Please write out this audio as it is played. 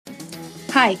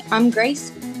Hi, I'm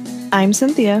Grace. I'm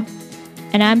Cynthia.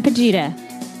 And I'm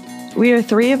Pajita. We are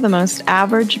three of the most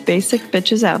average basic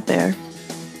bitches out there.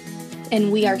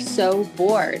 And we are so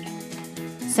bored.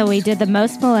 So we did the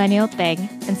most millennial thing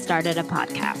and started a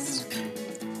podcast.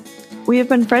 We have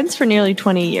been friends for nearly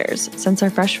 20 years, since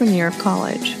our freshman year of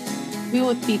college. We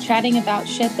will be chatting about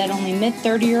shit that only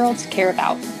mid-30-year-olds care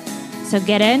about. So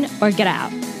get in or get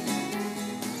out.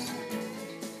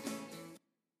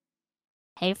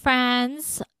 Hey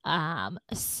friends.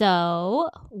 So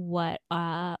what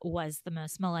was the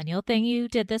most millennial thing you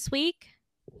did this week?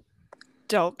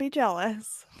 Don't be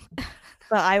jealous.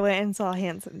 But I went and saw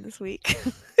Hanson this week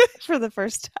for the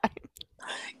first time.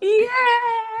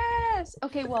 Yes!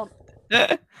 Okay, well,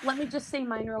 let me just say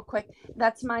mine real quick.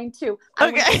 That's mine too.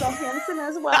 I went to saw Hanson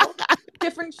as well.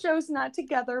 Different shows, not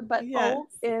together, but yes.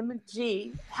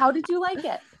 OMG. How did you like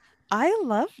it? I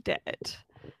loved it.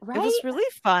 Right? It was really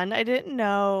fun. I didn't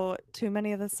know too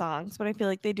many of the songs, but I feel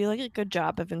like they do like a good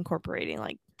job of incorporating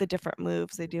like the different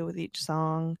moves they do with each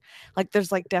song. Like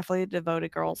there's like definitely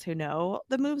devoted girls who know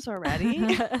the moves already.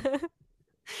 Yes.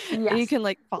 And you can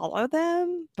like follow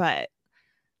them, but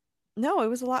no, it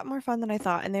was a lot more fun than I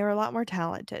thought, and they were a lot more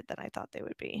talented than I thought they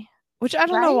would be. Which I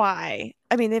don't know why.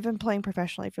 I mean, they've been playing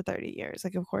professionally for 30 years.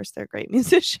 Like, of course, they're great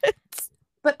musicians.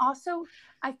 But also,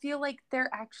 I feel like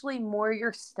they're actually more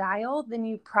your style than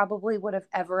you probably would have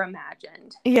ever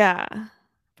imagined. Yeah,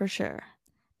 for sure.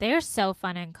 They're so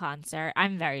fun in concert.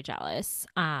 I'm very jealous,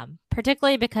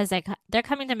 particularly because they're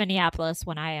coming to Minneapolis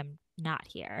when I am not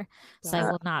here. So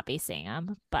I will not be seeing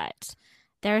them. But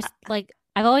there's like,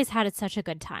 I've always had such a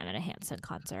good time at a Hanson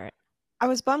concert. I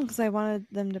was bummed because I wanted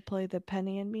them to play the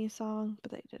Penny and Me song,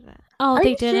 but they didn't. Oh,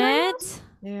 they didn't?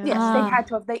 Yeah. Yes, they had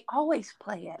to have. They always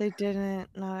play it. They didn't.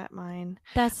 Not at mine.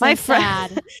 That's so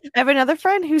sad. I have another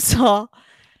friend who saw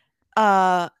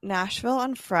Nashville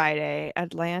on Friday,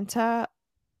 Atlanta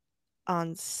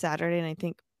on Saturday, and I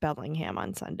think Bellingham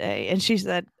on Sunday. And she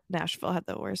said Nashville had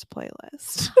the worst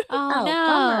playlist. Oh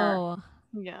no.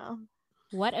 Bummer. Yeah.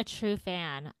 What a true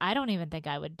fan. I don't even think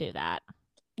I would do that.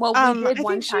 Well, we did I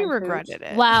one think time. She regretted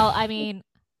it. Well, I mean,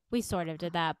 we sort of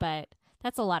did that, but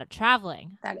that's a lot of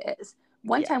traveling. That is.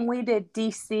 One time we did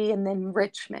DC and then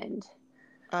Richmond.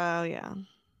 Oh, yeah.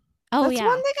 Oh, That's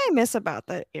one thing I miss about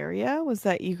that area was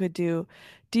that you could do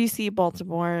DC,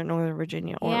 Baltimore, Northern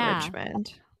Virginia, or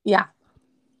Richmond. Yeah.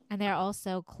 And they're all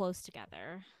so close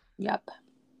together. Yep.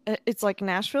 It's like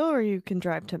Nashville, or you can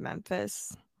drive to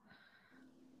Memphis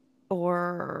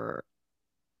or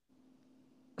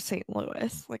St.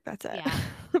 Louis. Like, that's it.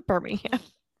 Yeah. Birmingham.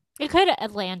 You could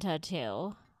Atlanta,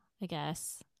 too, I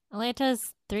guess.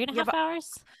 Atlanta's 3.5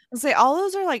 hours. I'll say all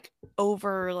those are like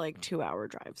over like 2-hour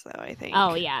drives though, I think.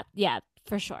 Oh yeah,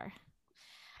 for sure.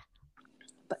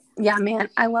 But yeah, man,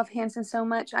 I love Hanson so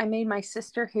much. I made my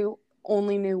sister, who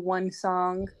only knew one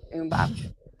song,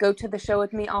 Oombop, go to the show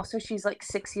with me. Also, she's like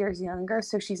 6 years younger,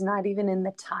 so she's not even in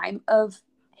the time of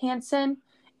Hanson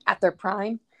at their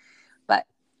prime. But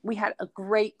we had a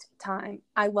great time.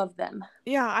 I love them.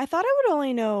 Yeah, I thought I would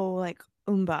only know like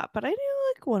Oombop, but I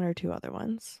knew like one or two other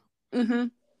ones. Mm-hmm.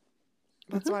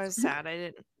 That's why I was sad.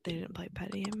 They didn't play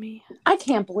Petty and Me. I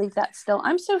can't believe that still.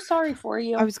 I'm so sorry for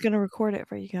you. I was gonna record it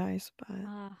for you guys, but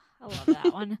I love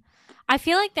that one. I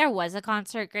feel like there was a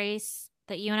concert, Grace,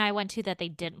 that you and I went to that they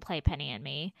didn't play Penny and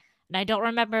Me. And I don't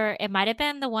remember. It might have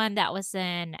been the one that was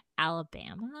in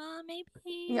Alabama,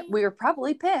 maybe. Yeah, we were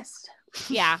probably pissed.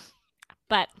 Yeah.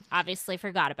 But obviously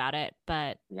forgot about it,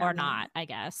 or not, I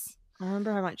guess. I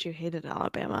remember how much you hated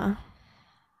Alabama.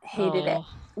 Hated it.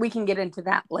 We can get into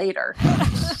that later.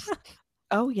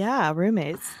 Oh yeah,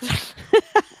 roommates.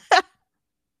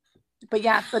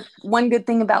 But one good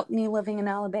thing about me living in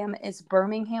Alabama is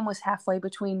Birmingham was halfway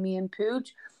between me and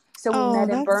Pooch. So we met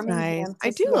in Birmingham. Nice. I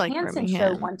do like Hanson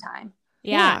Birmingham. show one time.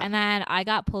 Yeah, and then I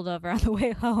got pulled over on the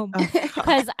way home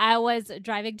because I was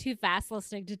driving too fast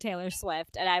listening to Taylor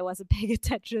Swift and I wasn't paying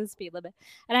attention to the speed limit.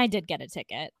 And I did get a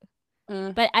ticket.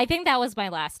 But I think that was my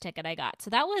last ticket I got.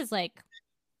 So that was like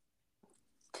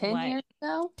 10 years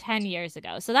ago? 10 years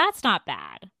ago. So that's not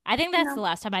bad. I think that's the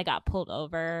last time I got pulled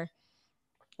over.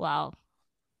 Well,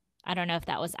 I don't know if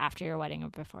that was after your wedding or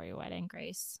before your wedding,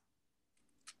 Grace.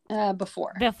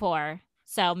 Before. Before.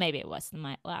 So maybe it wasn't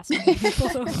my last time I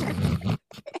pulled over.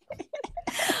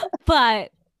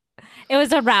 But it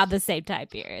was around the same time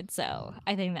period. So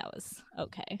I think that was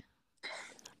okay.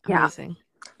 Yeah. Amazing.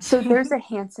 So there's a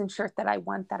Hanson shirt that I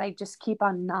want that I just keep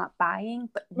on not buying.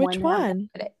 But which one?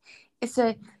 It's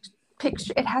a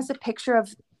picture. It has a picture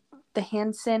of the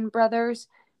Hanson brothers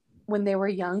when they were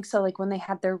young. So like when they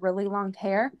had their really long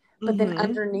hair. but then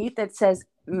underneath it says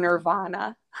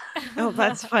Nirvana. Oh,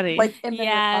 that's funny. Like in the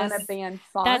Nirvana band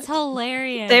font. That's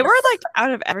hilarious. They were like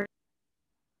out of every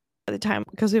at the time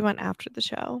because we went after the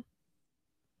show.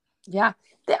 Yeah.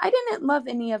 I didn't love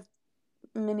many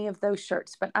of those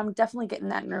shirts, but I'm definitely getting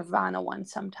that Nirvana one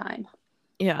sometime.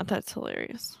 Yeah, that's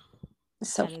hilarious.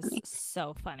 So funny. Is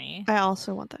so funny. I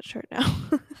also want that shirt now.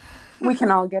 We can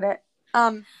all get it.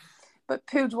 But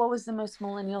Pooj, what was the most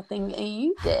millennial thing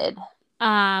you did?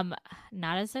 Not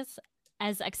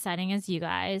as exciting as you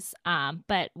guys.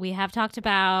 But we have talked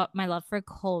about my love for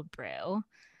cold brew.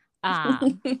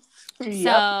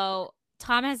 So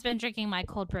Tom has been drinking my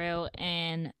cold brew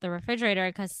in the refrigerator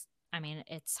because, I mean,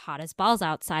 it's hot as balls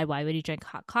outside. Why would you drink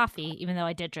hot coffee? Even though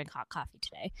I did drink hot coffee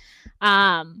today.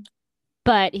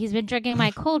 But he's been drinking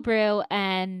my cold brew,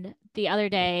 and the other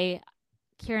day,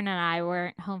 Kieran and I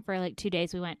weren't home for like 2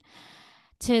 days. We went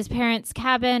to his parents'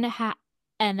 cabin,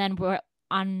 and then we're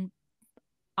on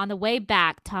the way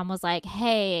back. Tom was like,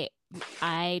 "Hey,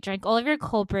 I drank all of your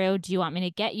cold brew. Do you want me to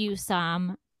get you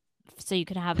some so you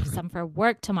can have some for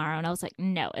work tomorrow?" And I was like,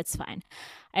 "No, it's fine.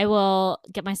 I will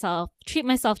treat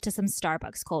myself to some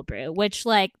Starbucks cold brew," which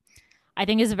like I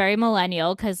think is very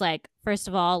millennial because like first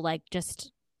of all, like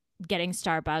just getting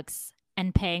Starbucks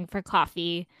and paying for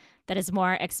coffee that is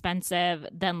more expensive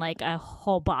than like a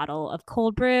whole bottle of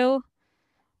cold brew.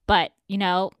 But, you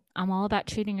know, I'm all about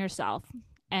treating yourself,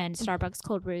 and Starbucks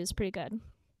cold brew is pretty good.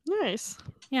 Nice.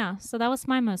 Yeah, so that was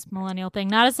my most millennial thing.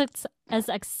 Not as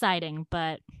exciting,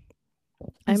 but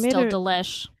still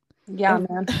delish. Yeah,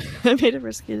 man. I made a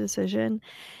risky decision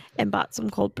and bought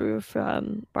some cold brew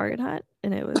from Bargain Hut,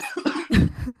 and it was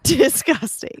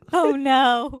disgusting. Oh,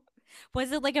 no.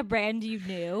 Was it like a brand you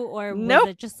knew, or was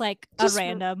it just like a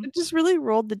random? It just really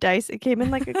rolled the dice. It came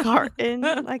in like a carton,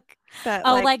 like that.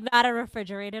 Oh, like that, a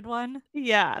refrigerated one?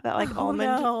 Yeah, that like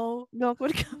almond milk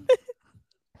would come in.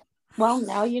 Well,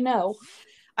 now you know.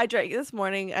 I drank it this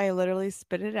morning. I literally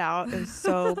spit it out. It was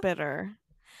so bitter.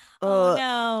 Oh,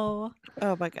 no.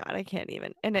 Oh, my God. I can't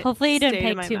even. And hopefully you didn't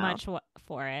pay too much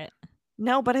for it.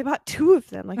 No, but I bought 2 of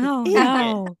them. Like, oh,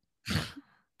 no.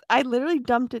 I literally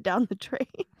dumped it down the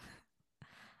drain.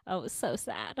 Oh, it was so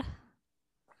sad.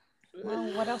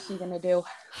 Well, what else are you going to do?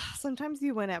 Sometimes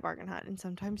you win at Bargain Hut, and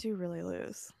sometimes you really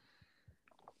lose.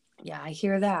 Yeah, I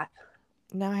hear that.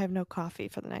 Now I have no coffee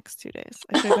for the next 2 days.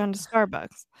 I should have gone to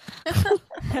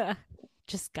Starbucks.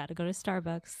 Just got to go to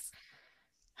Starbucks.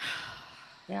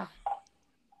 Yeah.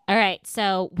 All right,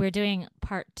 so we're doing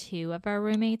part 2 of our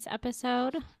roommates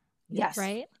episode. Yes.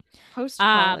 Right?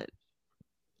 Post-college.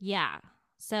 Yeah.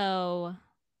 So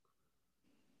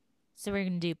we're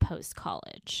going to do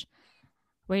post-college.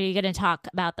 Were you going to talk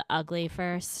about the ugly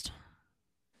first?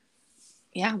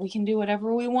 Yeah, we can do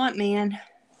whatever we want, man.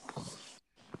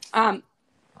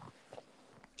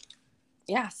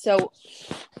 Yeah, so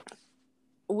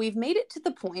we've made it to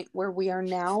the point where we are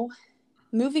now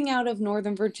moving out of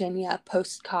Northern Virginia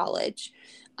post-college.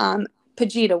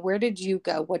 Pajita, where did you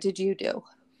go? What did you do?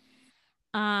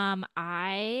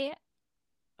 I,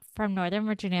 from Northern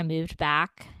Virginia, moved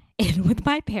back in with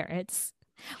my parents,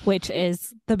 which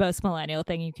is the most millennial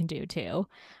thing you can do too.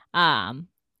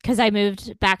 Because I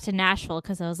moved back to Nashville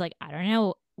because I was like, I don't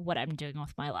know what I'm doing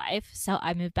with my life. So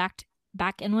I moved back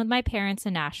in with my parents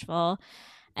in Nashville.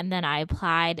 And then I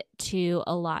applied to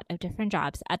a lot of different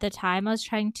jobs. At the time, I was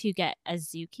trying to get a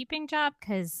zookeeping job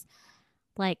because,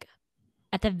 like,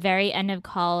 at the very end of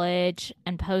college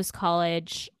and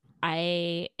post-college,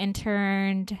 I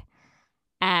interned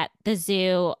at the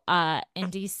zoo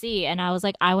in DC. And I was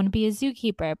like, I want to be a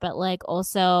zookeeper. But, like,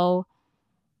 also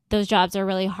those jobs are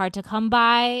really hard to come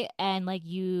by. And, like,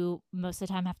 you most of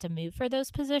the time have to move for those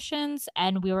positions.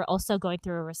 And we were also going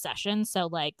through a recession. So,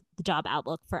 like, the job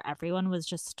outlook for everyone was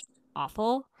just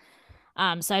awful.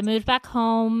 So I moved back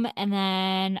home, and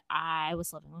then I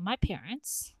was living with my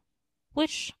parents,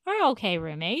 which are okay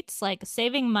roommates. Like,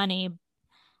 saving money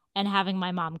and having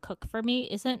my mom cook for me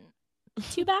isn't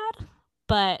too bad.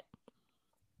 But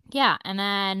yeah, and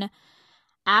then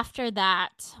after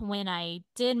that, when I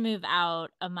did move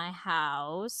out of my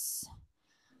house,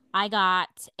 I got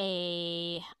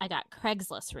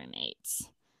Craigslist roommates.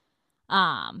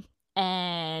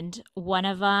 And one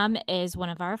of them is one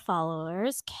of our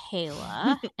followers,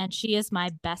 Kayla, and she is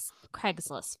my best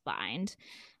Craigslist find.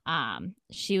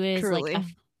 She was Truly. like a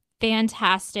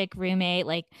fantastic roommate.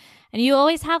 Like, and you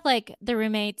always have like the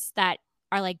roommates that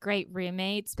are like great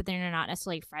roommates, but then you're not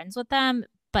necessarily friends with them.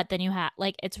 But then you have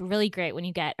like, it's really great when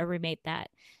you get a roommate that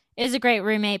is a great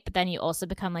roommate, but then you also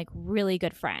become like really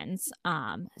good friends.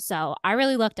 So I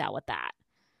really lucked out with that.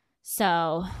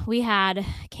 So we had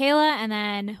Kayla, and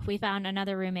then we found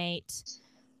another roommate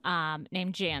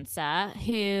named Jansa,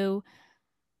 who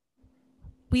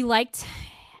we liked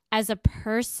as a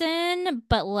person,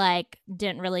 but like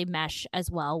didn't really mesh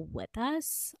as well with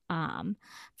us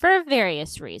for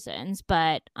various reasons.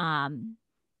 But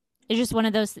it's just one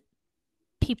of those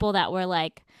people that were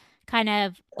like kind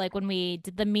of like when we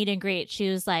did the meet and greet, she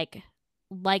was like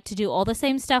to do all the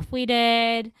same stuff we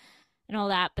did and all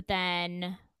that. But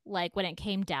then like when it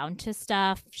came down to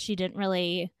stuff, she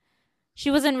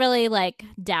wasn't really like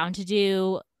down to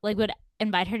do, like would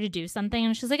invite her to do something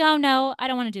and she's like, oh no, I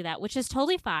don't want to do that, which is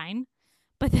totally fine.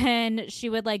 But then she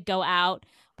would like go out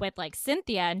with like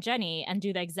Cynthia and Jenny and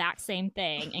do the exact same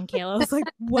thing. And Kayla was like,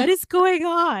 what is going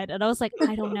on? And I was like,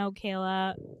 I don't know,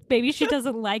 Kayla. Maybe she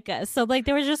doesn't like us. So like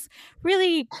there was just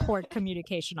really poor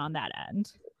communication on that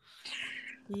end.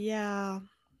 Yeah.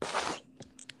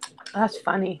 That's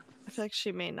funny. I feel like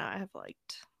she may not have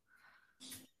liked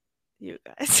you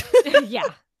guys. Yeah.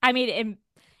 I mean,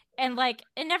 and like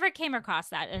it never came across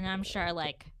that. And I'm sure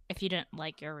like if you didn't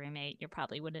like your roommate, you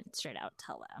probably wouldn't straight out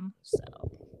tell them. So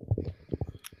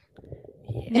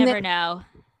you never know.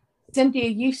 Cynthia,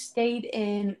 you stayed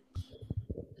in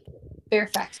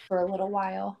Fairfax for a little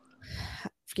while.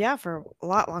 Yeah, for a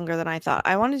lot longer than I thought.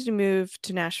 I wanted to move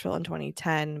to Nashville in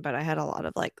 2010, but I had a lot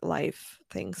of like life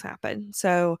things happen.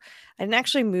 So I didn't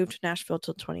actually move to Nashville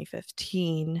till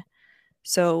 2015.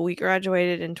 So we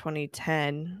graduated in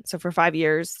 2010. So for 5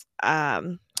 years, I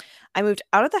moved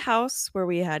out of the house where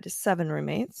we had 7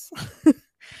 roommates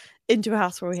into a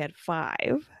house where we had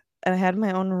 5. And I had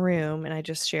my own room and I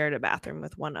just shared a bathroom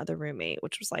with one other roommate,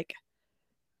 which was like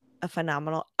a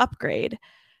phenomenal upgrade.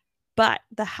 But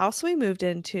the house we moved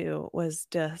into was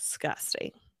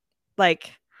disgusting.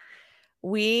 Like,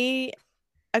 we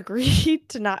agreed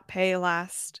to not pay the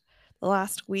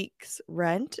last week's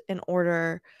rent in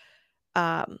order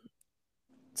so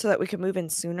that we could move in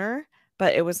sooner,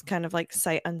 but it was kind of like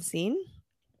sight unseen.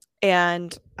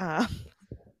 And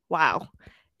wow,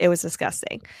 it was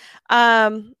disgusting. I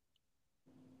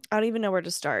don't even know where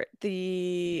to start.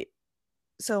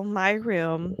 So my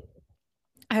room,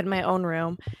 I had my own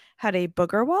room, had a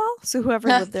booger wall. So whoever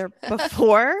lived there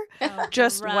before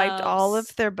just wiped all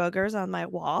of their boogers on my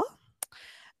wall.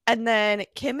 And then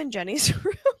Kim and Jenny's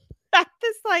room had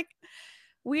this like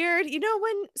weird, you know,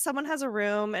 when someone has a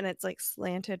room and it's like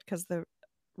slanted because the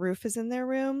roof is in their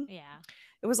room. Yeah.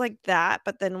 It was like that.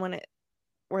 But then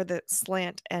where the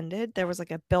slant ended, there was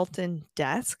like a built-in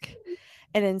desk.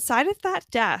 And inside of that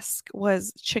desk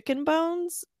was chicken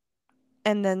bones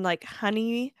and then like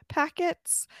honey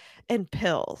packets and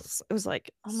pills. It was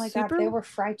like, oh my God, they were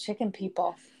fried chicken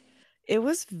people. It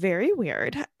was very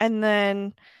weird. And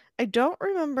then I don't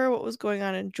remember what was going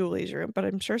on in Julie's room, but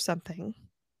I'm sure something.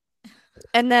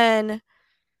 And then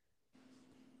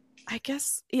I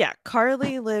guess, yeah,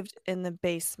 Carly lived in the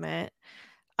basement.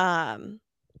 And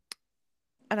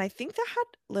I think that had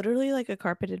literally like a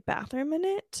carpeted bathroom in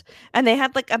it. And they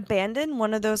had like abandoned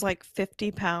one of those like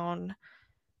 50-pound,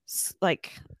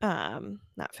 like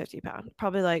not 50-pound,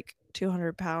 probably like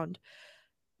 200-pound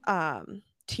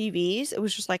TVs. It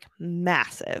was just like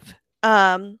massive.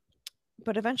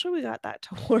 But eventually we got that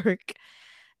to work.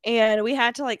 And we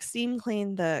had to like steam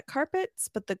clean the carpets.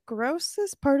 But the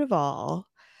grossest part of all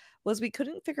was we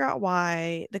couldn't figure out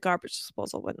why the garbage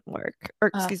disposal wouldn't work.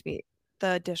 Or excuse me,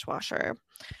 the dishwasher.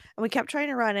 And we kept trying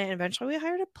to run it. And eventually we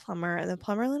hired a plumber. And the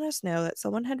plumber let us know that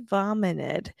someone had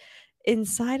vomited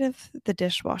inside of the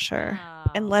dishwasher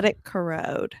and let it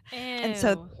corrode. Ew. And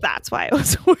so that's why it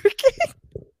was working.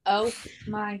 Oh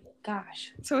my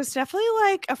gosh. So it's definitely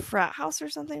like a frat house or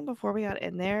something before we got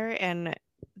in there. And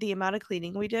the amount of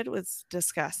cleaning we did was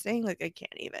disgusting. Like, I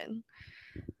can't even.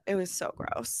 It was so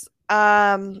gross.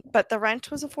 But the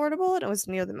rent was affordable and it was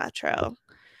near the metro.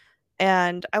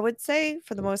 And I would say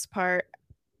for the most part,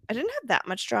 I didn't have that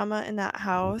much drama in that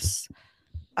house.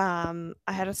 I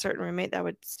had a certain roommate that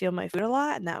would steal my food a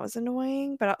lot, and that was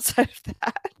annoying. But outside of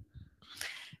that,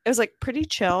 it was like pretty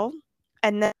chill.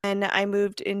 And then I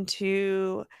moved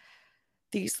into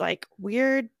these like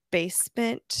weird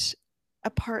basement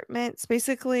apartments.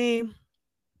 Basically,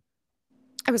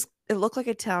 it looked like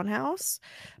a townhouse,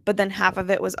 but then half of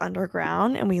it was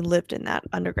underground, and we lived in that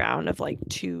underground of like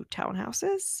 2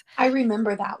 townhouses. I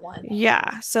remember that one.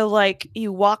 Yeah. So like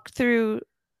you walked through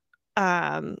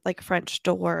like French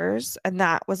doors, and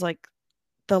that was like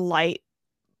the light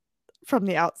from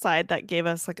the outside that gave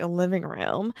us like a living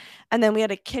room. And then we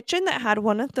had a kitchen that had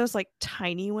one of those like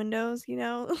tiny windows, you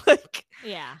know, like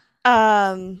yeah.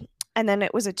 And then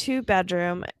it was a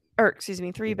 3-bedroom,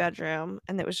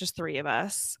 and it was just 3 of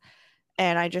us.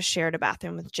 And I just shared a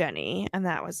bathroom with Jenny, and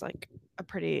that was like a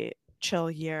pretty chill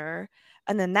year.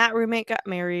 And then that roommate got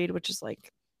married, which is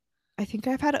like, I think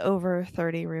I've had over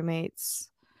 30 roommates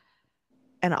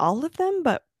and all of them,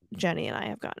 but Jenny and I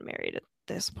have gotten married at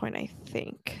this point, I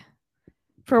think.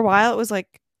 For a while, it was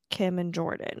like Kim and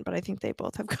Jordan, but I think they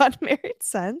both have gotten married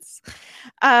since.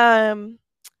 And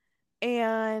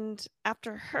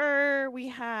after her, we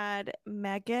had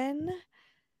Megan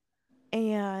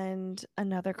and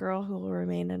another girl who will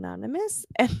remain anonymous.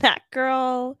 And that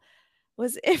girl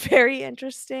was very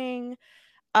interesting.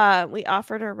 We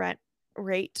offered a rent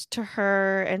rate to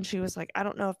her, and she was like, I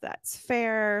don't know if that's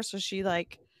fair. So she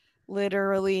like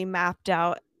literally mapped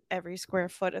out every square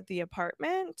foot of the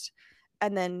apartment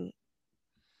and then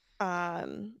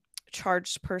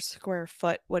charged per square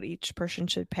foot what each person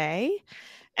should pay.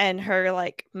 And her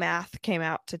like math came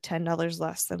out to $10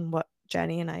 less than what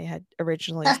Jenny and I had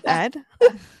originally said.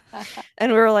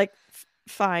 And we were like,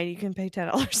 fine, you can pay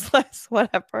 $10 less,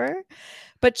 whatever.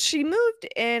 But she moved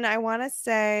in, I want to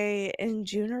say in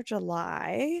June or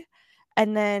July,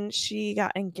 and then she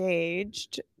got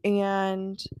engaged,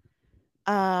 and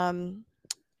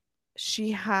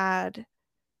she had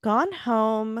gone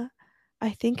home,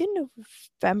 I think in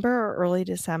November or early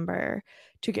December,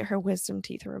 to get her wisdom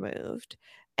teeth removed.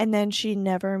 And then she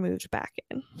never moved back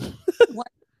in.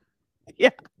 What? Yeah.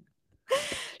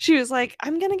 She was like,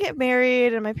 I'm going to get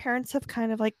married, and my parents have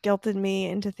kind of like guilted me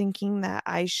into thinking that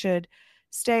I should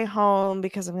stay home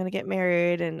because I'm going to get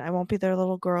married and I won't be their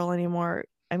little girl anymore.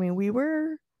 I mean, we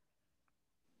were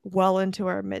well into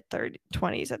our mid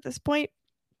 20s at this point.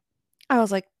 I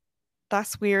was like,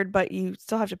 that's weird, but you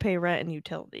still have to pay rent and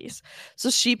utilities. So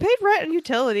she paid rent and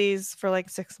utilities for like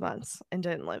 6 months and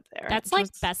didn't live there. That's like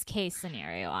best case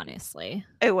scenario, honestly.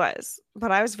 It was,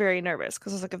 but I was very nervous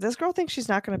because I was like, if this girl thinks she's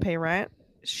not going to pay rent,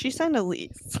 she signed a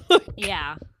lease.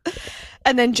 Yeah.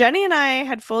 And then Jenny and I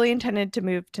had fully intended to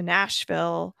move to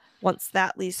Nashville once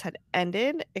that lease had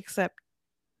ended, except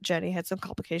Jenny had some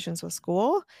complications with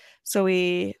school. So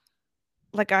I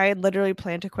had literally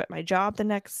planned to quit my job the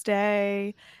next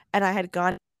day, and I had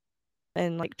gone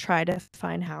and like tried to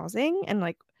find housing, and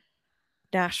like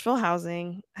Nashville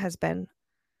housing has been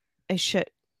a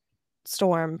shit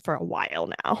storm for a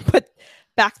while now. But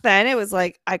back then it was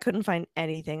like I couldn't find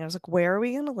anything. I was like, where are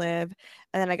we gonna live?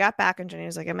 And then I got back and Jenny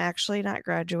was like, I'm actually not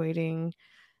graduating.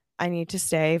 I need to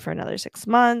stay for another 6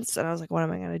 months. And I was like, what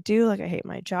am I gonna do? Like, I hate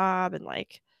my job. And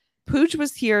like Pooch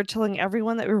was here telling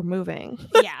everyone that we were moving.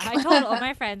 Yeah, I told all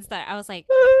my friends that. I was like,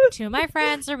 2 of my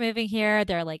friends are moving here.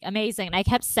 They're like amazing. And I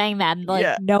kept saying that, and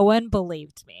like no one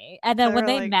believed me. And then when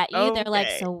they met you, they're like,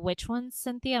 so which one's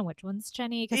Cynthia and which one's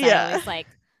Jenny? Because I always like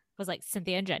was like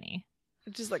Cynthia and Jenny,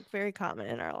 which is like very common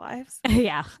in our lives.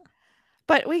 Yeah.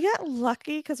 But we got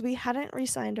lucky because we hadn't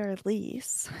re-signed our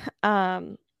lease.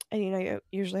 And you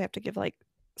usually have to give like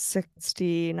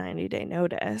 90-day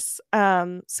notice.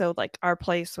 So like our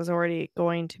place was already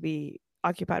going to be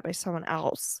occupied by someone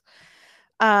else.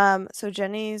 So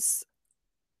Jenny's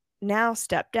now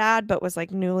stepdad, but was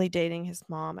like newly dating his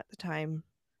mom at the time,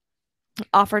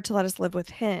 offered to let us live with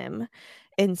him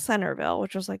in Centerville,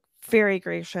 which was like very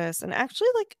gracious. And actually,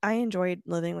 like, I enjoyed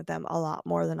living with them a lot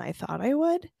more than I thought I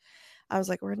would. I was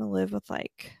like, we're gonna live with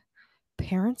like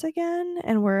parents again,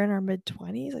 and we're in our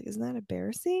mid-20s. Like, isn't that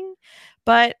embarrassing?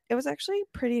 But it was actually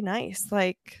pretty nice.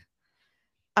 Like,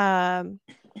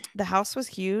 the house was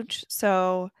huge,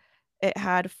 so it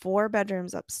had 4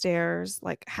 bedrooms upstairs.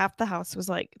 Like, half the house was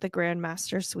like the Grand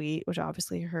Master Suite, which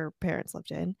obviously her parents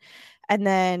lived in. And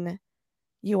then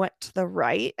you went to the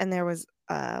right and there was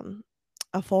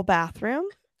a full bathroom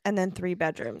and then 3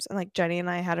 bedrooms. And like Jenny and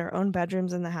I had our own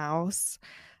bedrooms in the house.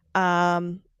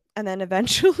 And then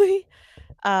eventually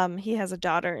he has a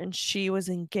daughter and she was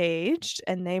engaged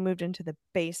and they moved into the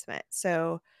basement.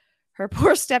 So her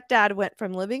poor stepdad went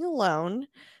from living alone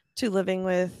to living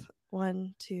with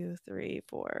 1, 2, 3,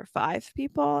 4, 5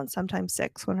 people, and sometimes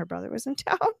 6 when her brother was in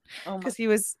town because he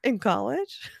was in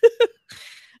college.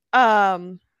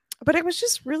 But it was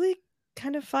just really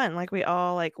kind of fun. Like, we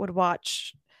all like would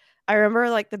watch. I remember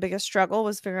like the biggest struggle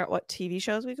was figuring out what TV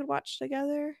shows we could watch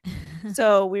together.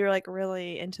 So we were like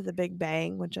really into The Big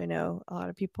Bang, which I know a lot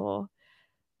of people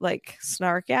like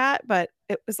snark at, but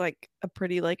it was like a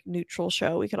pretty like neutral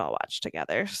show we could all watch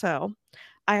together. So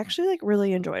I actually like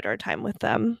really enjoyed our time with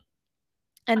them.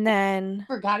 And then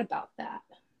I forgot about that.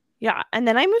 Yeah, and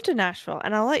then I moved to Nashville,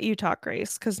 and I'll let you talk,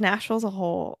 Grace, because Nashville's a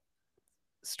whole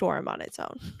storm on its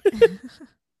own.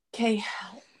 Okay,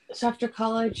 so after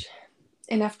college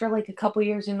and after like a couple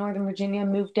years in Northern Virginia,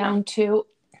 moved down to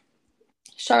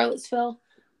Charlottesville.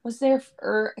 Was there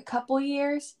for a couple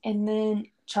years, and then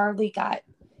Charlie got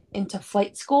into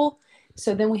flight school,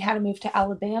 so then we had to move to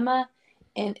Alabama,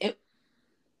 and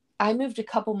I moved a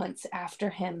couple months after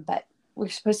him, but we're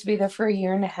supposed to be there for 1.5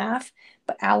 years.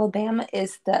 But Alabama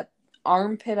is the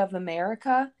armpit of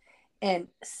America and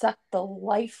sucked the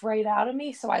life right out of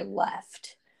me. So I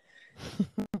left.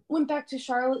 Went back to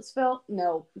Charlottesville.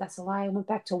 No, that's a lie. I went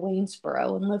back to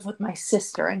Waynesboro and lived with my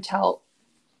sister until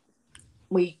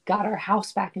we got our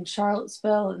house back in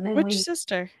Charlottesville. And then Which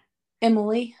sister?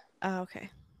 Emily. Oh, okay.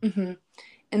 Mm-hmm.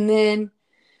 And then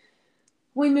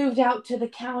we moved out to the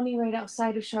county right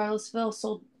outside of Charlottesville,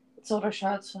 sold our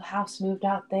Charlottesville house, moved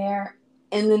out there.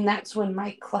 And then that's when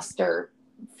my cluster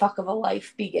fuck of a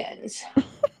life begins.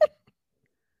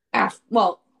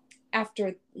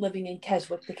 After living in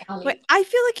Keswick, the county. Wait, I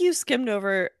feel like you skimmed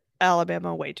over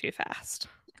Alabama way too fast.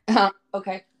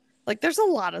 Okay. Like, there's a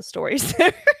lot of stories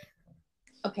there.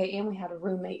 Okay, and we had a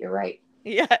roommate, you're right.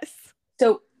 Yes.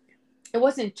 So it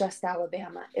wasn't just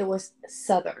Alabama. It was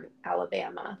Southern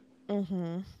Alabama.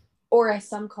 Mm-hmm. Or as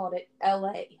some called it,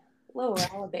 L.A., Lower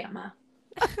Alabama.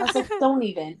 I was like, don't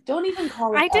even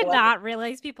call it I did LA. Not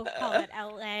realize people call it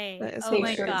L.A. Oh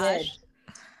my gosh.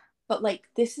 But like,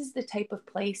 this is the type of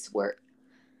place where,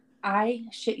 I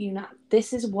shit you not,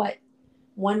 this is what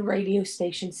one radio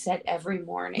station said every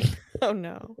morning. Oh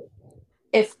no.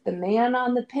 If the man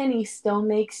on the penny still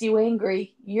makes you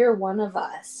angry, you're one of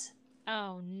us.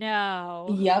 Oh no.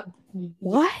 Yep.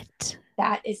 What?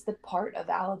 That is the part of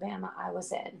Alabama I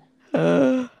was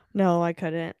in. No, I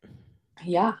couldn't.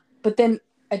 Yeah. But then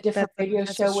a different radio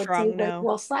show would say, no. like,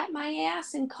 well, slap my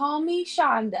ass and call me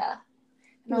Shonda.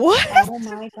 What? Like, oh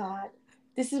my God.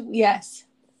 This is, yes.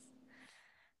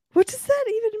 What does that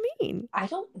even mean? I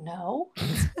don't know.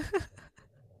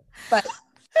 But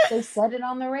they said it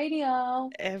on the radio.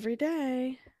 Every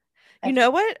day. You know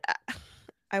what?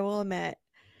 I will admit.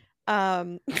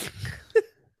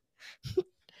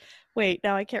 Wait,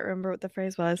 now I can't remember what the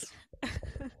phrase was.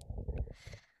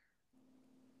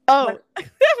 Oh, one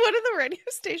of the radio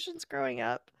stations growing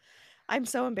up. I'm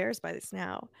so embarrassed by this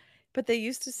now. But they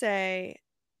used to say,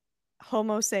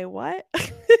 homo say what?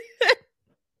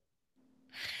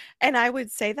 And I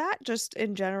would say that just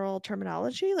in general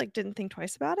terminology, like didn't think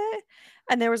twice about it.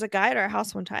 And there was a guy at our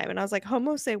house one time and I was like,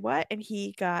 homo say what? And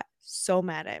he got so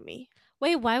mad at me.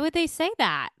 Wait, why would they say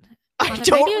that? I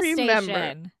don't remember.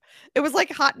 Station? It was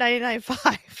like Hot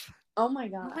 99.5. Oh my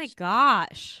gosh. Oh my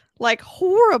gosh. Like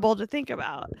horrible to think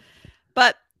about.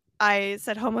 But I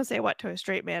said homo say what to a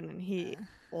straight man and he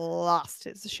lost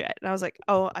his shit. And I was like,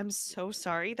 oh, I'm so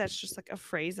sorry. That's just like a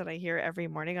phrase that I hear every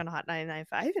morning on Hot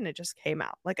 99.5 and it just came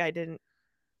out. Like I didn't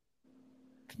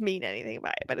mean anything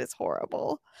by it, but it's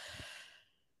horrible.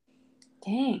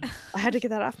 Dang. I had to get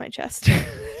that off my chest.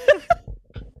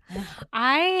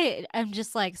 I am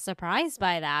just like surprised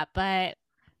by that, but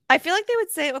I feel like they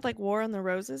would say it with like War on the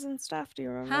Roses and stuff. Do you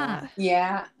remember that?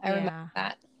 Yeah, I remember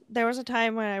that. There was a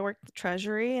time when I worked the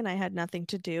Treasury and I had nothing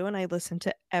to do and I listened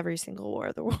to every single War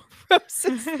of the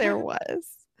Roses there was.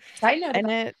 I know.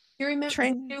 And it you remember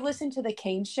did you listen to the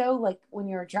Kane show like when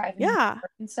you were driving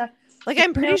and stuff? Like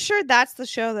I'm pretty sure that's the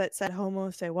show that said homo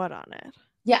say what on it.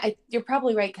 Yeah, you're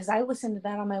probably right because I listened to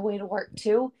that on my way to work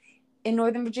too in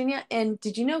Northern Virginia. And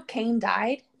did you know Kane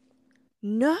died?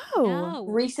 No.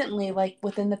 Recently, like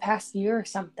within the past year or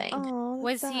something. Oh,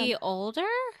 was he older?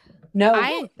 No, I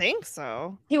don't think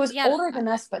so. He was older than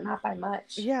us, but not by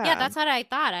much. Yeah, that's what I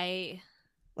thought. I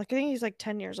think he's like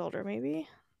 10 years older, maybe.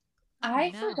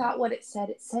 I forgot what it said.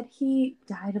 It said he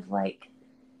died of like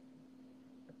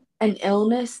an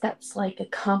illness that's like a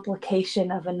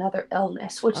complication of another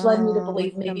illness, which led me to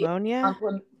believe like maybe pneumonia.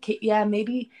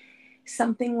 Maybe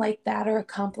something like that, or a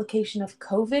complication of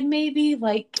COVID, maybe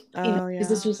because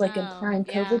this was like in prime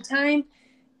COVID time,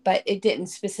 but it didn't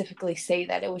specifically say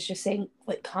that. It was just saying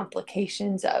like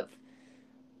complications of,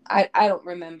 I don't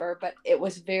remember, but it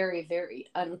was very, very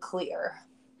unclear.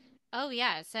 Oh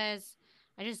yeah, it says,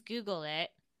 I just Googled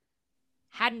it.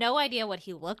 Had no idea what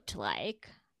he looked like.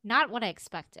 Not what I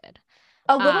expected.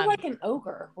 A little like an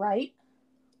ogre, right?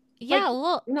 Yeah, like, a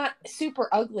little. Not super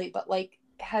ugly, but like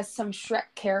has some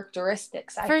Shrek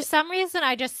characteristics. For some reason,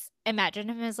 I just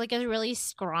imagined him as like a really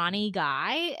scrawny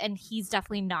guy, and he's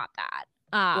definitely not that.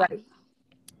 Right.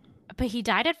 But he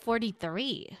died at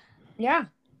 43. Yeah.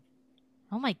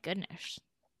 Oh my goodness.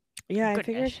 Yeah, I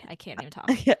figured. I can't even talk.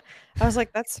 Yeah. I was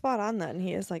like, that's spot on then.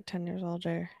 He is like 10 years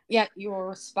older. Yeah, you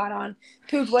were spot on.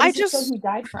 Poop, what does it say he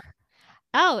died from?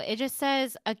 Oh, it just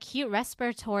says acute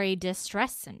respiratory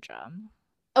distress syndrome.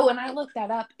 Oh, and I looked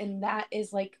that up, and that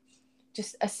is like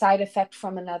just a side effect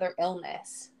from another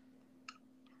illness.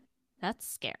 That's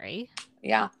scary.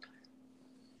 Yeah.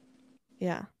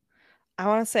 Yeah. I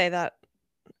want to say that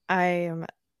I am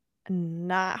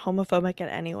not homophobic in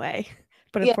any way.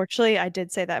 But unfortunately, I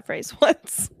did say that phrase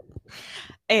once.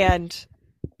 And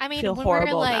I mean, feel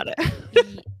horrible about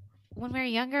it. When we were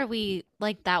younger, we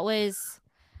like that was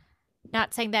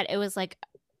not saying that it was like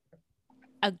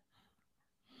a,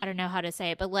 I don't know how to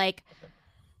say it, but like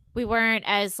we weren't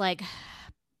as like,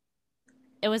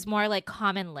 it was more like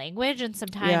common language, and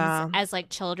sometimes as like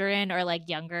children or like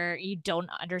younger, you don't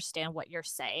understand what you're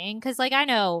saying, because like I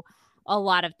know a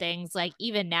lot of things, like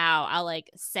even now I'll like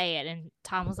say it, and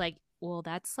Tom was like, well,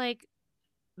 that's like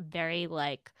very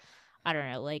like, I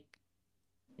don't know, like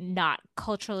not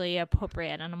culturally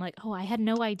appropriate, and I'm like, oh, I had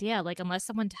no idea, like unless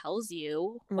someone tells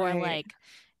you, or like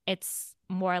it's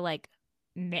more like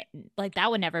that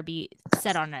would never be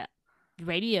said on a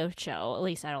radio show, at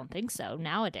least I don't think so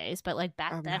nowadays, but like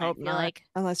back then I feel not, like,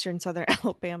 unless you're in Southern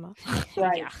Alabama.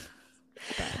 Right. Yeah,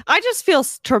 I just feel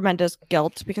tremendous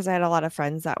guilt because I had a lot of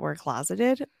friends that were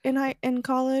closeted in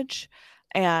college,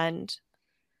 and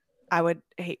I would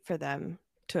hate for them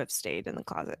to have stayed in the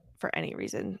closet for any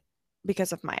reason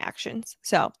because of my actions.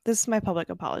 So this is my public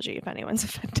apology if anyone's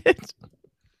offended.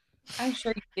 I'm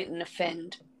sure you didn't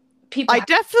offend people. I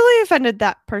definitely offended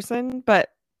that person, but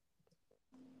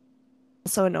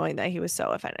so annoying that he was so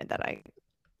offended that I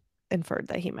inferred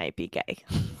that he might be gay.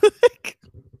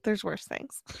 There's worse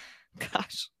things.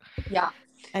 Gosh. Yeah.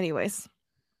 Anyways.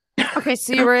 Okay,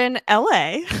 so you were in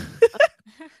LA.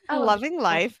 Loving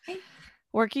life.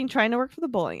 Trying to work for the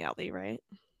bowling alley, right?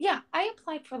 Yeah, I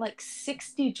applied for like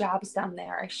 60 jobs down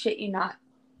there. I shit you not.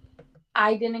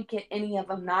 I didn't get any of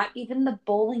them. Not even the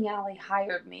bowling alley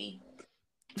hired me.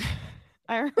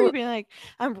 I remember being like,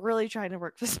 I'm really trying to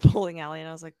work for this bowling alley. And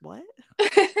I was like, what?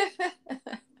 But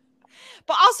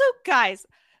also, guys,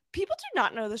 people do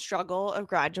not know the struggle of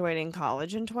graduating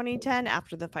college in 2010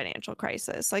 after the financial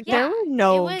crisis. Like, there were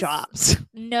no jobs.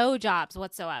 No jobs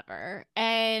whatsoever.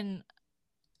 And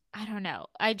I don't know.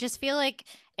 I just feel like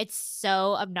it's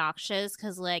so obnoxious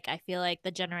because, like, I feel like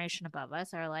the generation above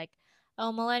us are like,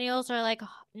 oh, millennials are like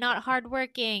not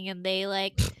hardworking and they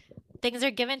like things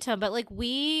are given to them. But like,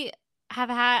 we have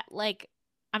had, like,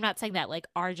 I'm not saying that like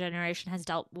our generation has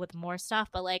dealt with more stuff,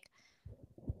 but like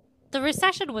the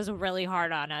recession was really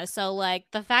hard on us. So like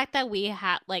the fact that we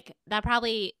had like that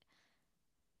probably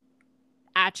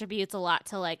attributes a lot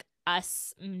to like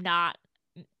us not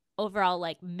overall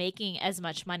like making as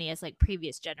much money as like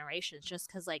previous generations, just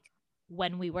because like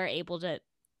when we were able to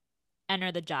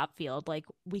enter the job field, like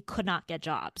we could not get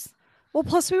jobs. Well,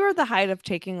 plus we were at the height of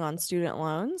taking on student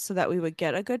loans so that we would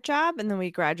get a good job, and then we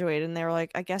graduated and they were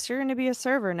like, I guess you're going to be a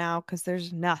server now because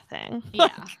there's nothing.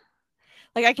 Yeah.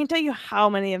 Like I can tell you how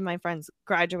many of my friends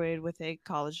graduated with a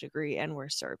college degree and were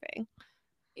serving.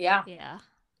 Yeah.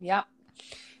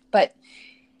 But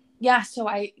yeah, so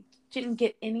I didn't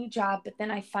get any job, but then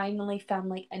I finally found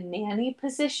like a nanny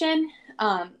position.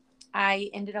 I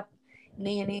ended up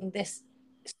nannying this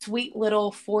sweet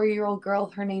little 4-year-old girl.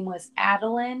 Her name was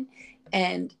Adeline,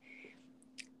 and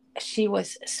she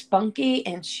was spunky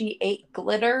and she ate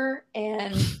glitter,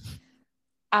 and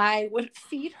I would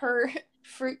feed her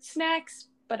fruit snacks,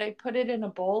 but I put it in a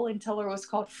bowl and tell her it was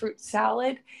called fruit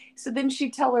salad. So then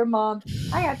she'd tell her mom,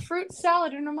 I had fruit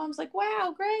salad, and her mom's like,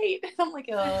 wow, great. I'm like,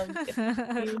 oh,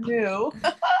 you knew.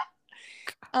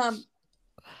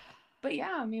 But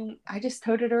yeah, I mean, I just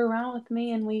toted her around with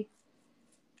me, and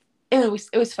it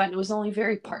was fun. It was only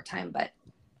very part-time, but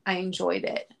I enjoyed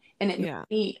it. And it made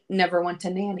me never want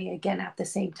to nanny again at the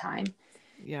same time.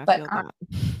 Yeah, but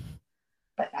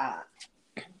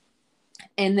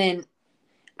and then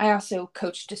I also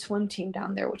coached a swim team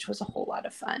down there, which was a whole lot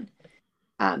of fun.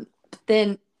 But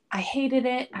then I hated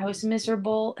it. I was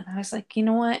miserable, and I was like, you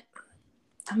know what?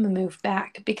 I'm gonna move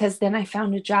back, because then I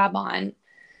found a job online,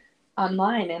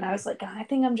 and I was like, I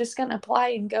think I'm just gonna apply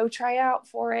and go try out.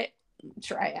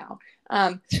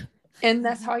 And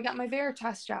that's how I got my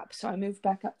Veritas job. So I moved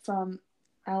back up from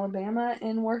Alabama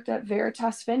and worked at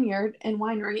Veritas Vineyard and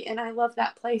Winery, and I love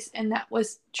that place. And that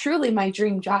was truly my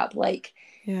dream job. Like,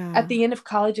 at the end of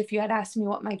college, if you had asked me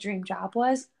what my dream job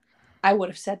was, I would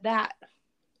have said that.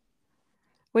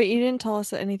 Wait, you didn't tell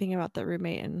us anything about the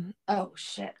roommate. Oh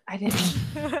shit, I didn't.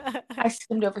 I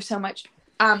skimmed over so much.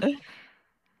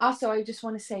 Also, I just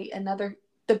want to say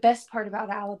the best part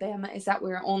about Alabama is that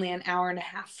we're only an hour and a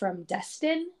half from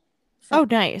Destin. Oh,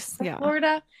 nice.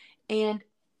 Florida. And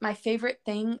my favorite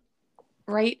thing,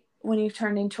 right when you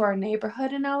turn into our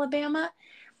neighborhood in Alabama,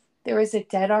 there was a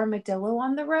dead armadillo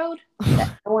on the road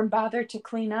that no one bothered to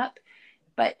clean up.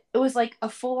 But it was like a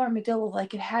full armadillo,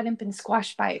 like it hadn't been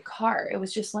squashed by a car. It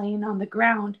was just laying on the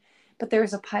ground, but there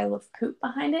was a pile of poop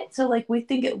behind it. So like we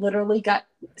think it literally got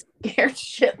scared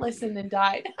shitless and then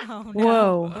died. Oh, no.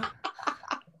 Whoa.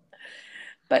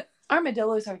 But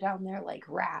armadillos are down there like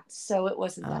rats, so it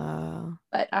wasn't that.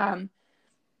 But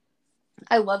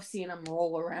I love seeing them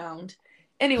roll around.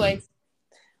 Anyways,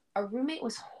 our roommate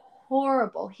was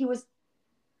horrible. He was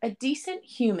a decent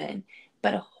human,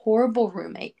 but a horrible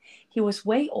roommate. He was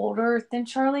way older than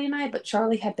Charlie and I, but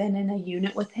Charlie had been in a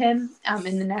unit with him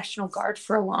in the National Guard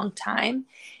for a long time,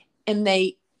 and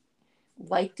they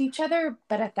liked each other,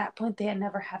 but at that point they had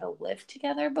never had to live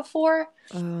together before.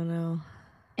 Oh no.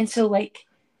 And so like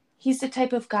he's the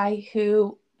type of guy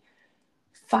who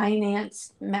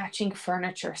financed matching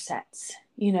furniture sets,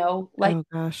 like oh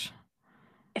gosh,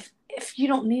 if you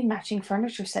don't need matching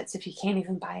furniture sets if you can't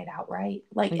even buy it outright,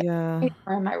 like yeah,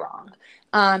 or am I wrong?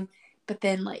 But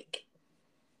then like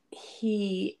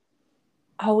he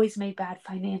always made bad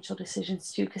financial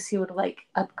decisions too, because he would like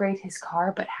upgrade his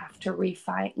car but have to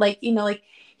refi, like like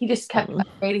he just kept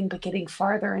upgrading but getting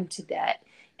farther into debt.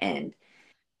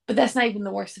 But that's not even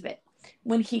the worst of it.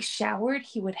 When he showered,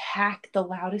 he would hack the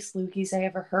loudest loogies I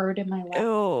ever heard in my life.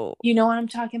 Oh, you know what I'm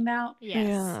talking about? Yes.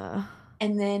 Yeah.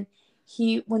 And then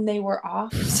when they were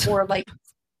off, or like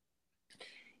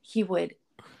he would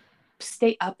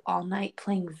stay up all night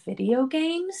playing video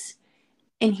games,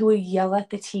 and he would yell at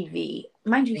the TV.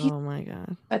 Mind you, oh my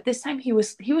god. At this time he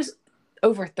was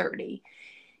over 30.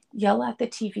 Yell at the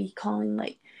TV, calling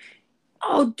like,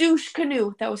 "Oh, douche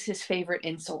canoe." That was his favorite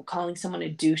insult, calling someone a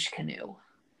douche canoe.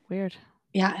 Weird.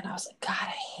 Yeah, and I was like, God,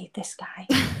 I hate this guy.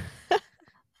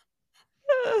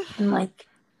 And like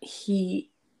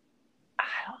I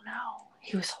don't know.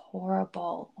 He was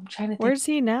horrible. I'm trying to think. Where's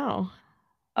he now?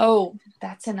 Oh,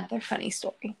 that's another funny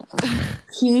story.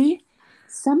 He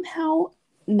somehow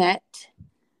met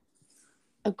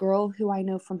a girl who I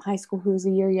know from high school who was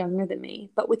a year younger than me,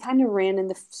 but we kind of ran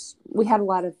in we had a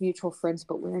lot of mutual friends,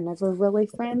 but we were never really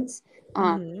friends.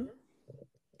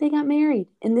 They got married,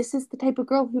 and this is the type of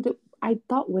girl who I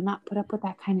thought would not put up with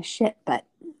that kind of shit, but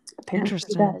apparently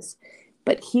he does.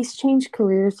 But he's changed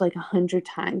careers like 100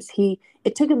 times.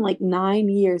 It took him like 9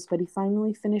 years, but he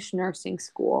finally finished nursing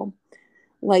school,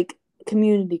 like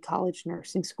community college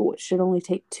nursing school, which should only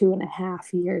take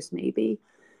 2.5 years maybe.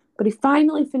 But he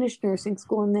finally finished nursing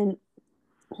school, and then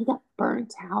he got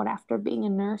burnt out after being a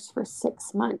nurse for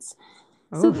 6 months.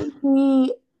 So then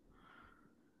he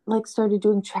like started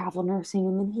doing travel nursing,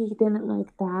 and then he didn't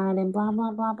like that, and blah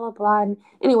blah blah blah blah. And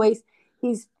anyways,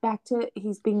 he's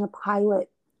being a pilot,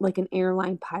 like an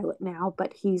airline pilot now,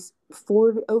 but he's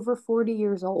over 40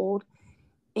 years old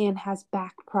and has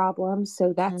back problems,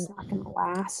 so that's not going to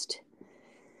last.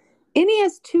 And he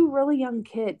has 2 really young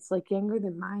kids, like younger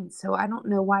than mine, so I don't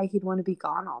know why he'd want to be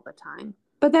gone all the time.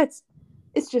 But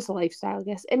it's just a lifestyle, I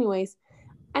guess. Anyways,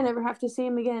 I never have to see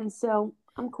him again, so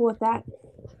I'm cool with that.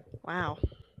 Wow.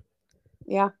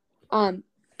 Yeah.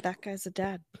 That guy's a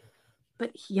dad.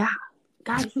 But yeah,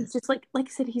 God, he's just like I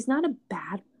said, he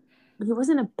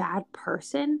wasn't a bad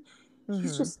person.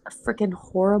 He's just a freaking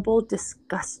horrible,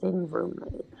 disgusting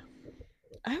roommate.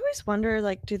 I always wonder,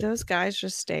 like, do those guys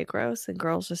just stay gross and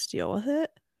girls just deal with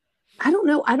it? I don't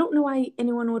know. I don't know why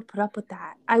anyone would put up with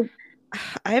that. I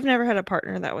have never had a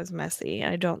partner that was messy.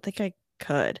 I don't think I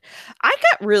could. I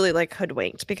got really like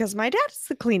hoodwinked because my dad's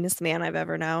the cleanest man I've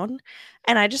ever known.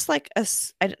 And I just like, I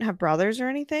didn't have brothers or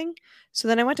anything. So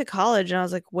then I went to college and I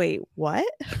was like, wait,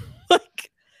 what?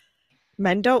 Like,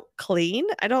 men don't clean?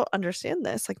 I don't understand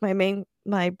this. Like,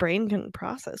 my brain couldn't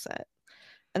process it.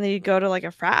 And then you go to like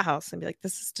a frat house and be like,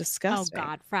 this is disgusting. Oh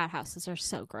God, frat houses are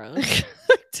so gross.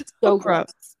 So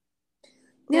gross.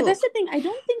 Yeah, that's the thing. I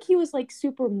don't think he was like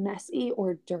super messy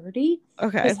or dirty.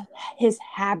 Okay. His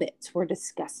habits were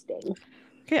disgusting.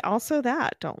 Okay, also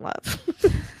that don't love.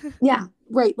 Yeah,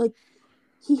 right. Like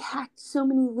he hacked so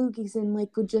many loogies and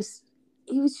like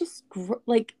he was just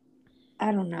like,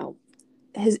 I don't know,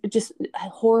 his just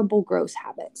horrible, gross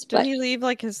habits. Did he leave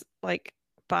like his like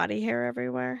body hair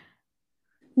everywhere?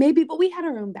 Maybe, but we had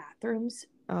our own bathrooms.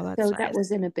 Oh, that's so nice. That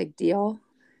wasn't a big deal.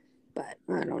 But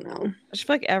I don't know. I just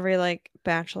feel like every like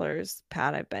bachelor's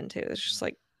pad I've been to, it's just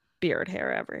like beard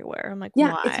hair everywhere. I'm like,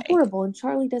 yeah, why? It's horrible. And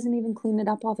Charlie doesn't even clean it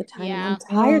up all the time. Yeah. And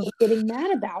I'm tired of getting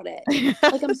mad about it.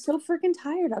 Like I'm so freaking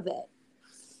tired of it.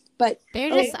 But they're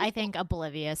just, I think,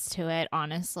 oblivious to it,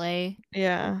 honestly.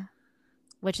 Yeah.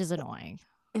 Which is annoying.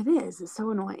 It is. It's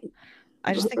so annoying.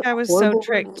 I just think I was so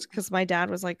tricked because my dad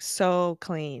was like so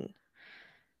clean.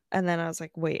 And then I was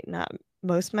like, wait, not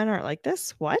most men aren't like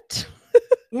this? What?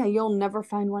 Yeah, you'll never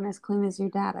find one as clean as your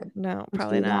dad. No,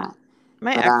 probably not.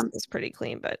 My ex was pretty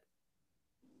clean, but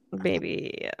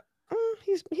maybe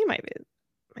he might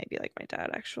be like my dad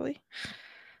actually.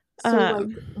 So like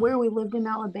where we lived in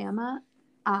Alabama,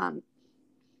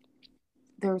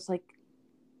 there was like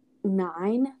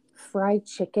 9 fried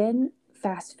chicken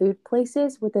fast food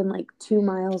places within like 2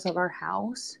 miles of our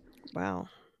house. Wow.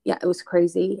 Yeah, it was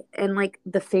crazy. And like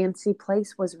the fancy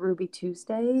place was Ruby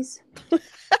Tuesdays.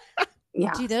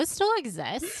 Yeah. Do those still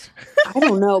exist? I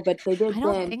don't know, but they did. I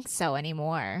don't think so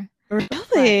anymore.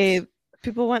 Really? But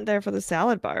people went there for the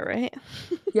salad bar, right?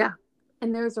 Yeah.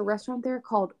 And there's a restaurant there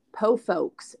called Po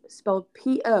Folks, spelled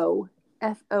Pofolks.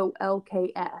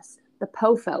 The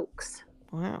Po Folks.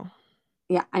 Wow.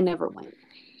 Yeah, I never went.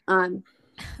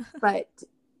 But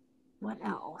what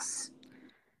else?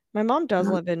 My mom does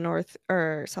live in North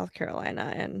or South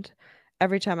Carolina, and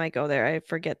every time I go there, I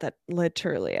forget that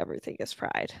literally everything is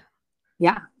fried.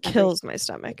 Yeah. Kills my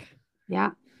stomach.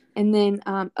 Yeah. And then,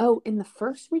 in the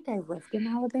first week I lived in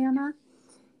Alabama,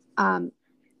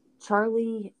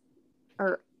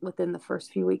 within the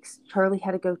first few weeks, Charlie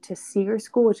had to go to Seeger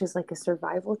School, which is like a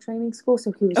survival training school.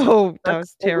 So he was that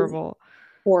was terrible.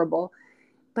 Horrible.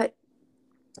 But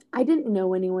I didn't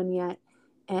know anyone yet.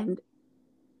 And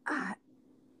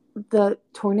the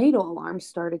tornado alarm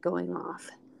started going off.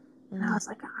 And I was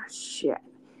like, oh, shit.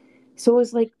 So it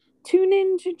was like, tune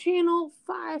in to channel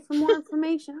 5 for more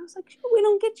information. I was like, we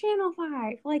don't get channel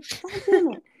 5. Like, God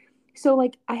damn it. So,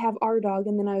 like, I have our dog,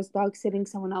 and then I was dog sitting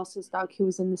someone else's dog who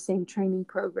was in the same training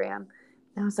program.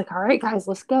 And I was like, all right, guys,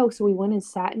 let's go. So we went and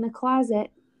sat in the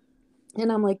closet,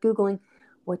 and I'm like Googling,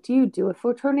 what do you do if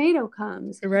a tornado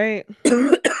comes? Right.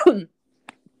 And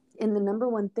the number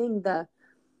one thing the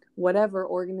whatever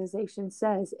organization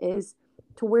says is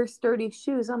to wear sturdy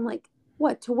shoes. I'm like,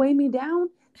 what, to weigh me down?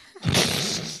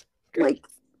 Like,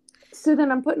 so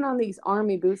then I'm putting on these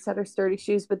army boots that are sturdy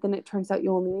shoes, but then it turns out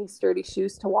you only need sturdy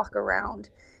shoes to walk around.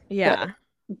 Yeah.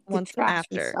 Once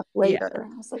after. Stuff later.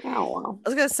 Yeah. I was like, oh, well. I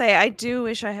was going to say, I do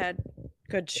wish I had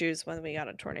good shoes when we got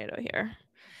a tornado here.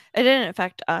 It didn't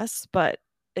affect us, but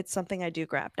it's something I do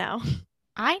grab now.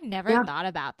 I never thought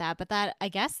about that, but I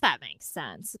guess that makes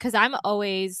sense because I've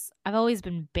always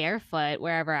been barefoot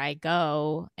wherever I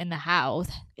go in the house.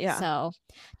 Yeah. So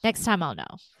next time I'll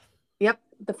know. Yep.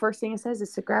 The first thing it says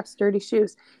is to grab sturdy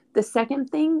shoes. The second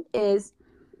thing is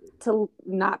to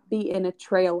not be in a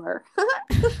trailer.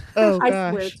 Oh, gosh.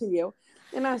 I swear to you.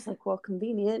 And I was like, well,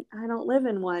 convenient. I don't live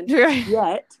in one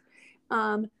yet.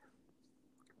 But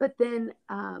then,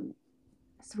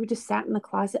 so we just sat in the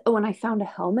closet. Oh, and I found a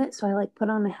helmet. So I like put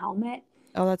on a helmet.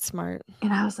 Oh, that's smart.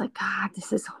 And I was like, God,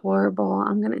 this is horrible.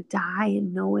 I'm going to die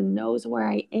and no one knows where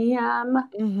I am.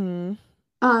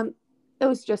 Mm-hmm. It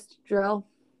was just a drill.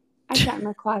 I sat in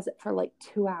the closet for like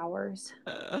 2 hours.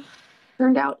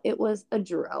 Turned out it was a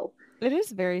drill. It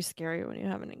is very scary when you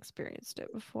haven't experienced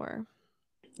it before.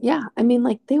 Yeah. I mean,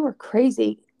 like, they were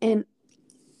crazy. And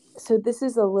so this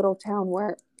is a little town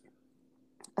where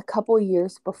a couple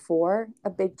years before, a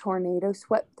big tornado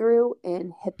swept through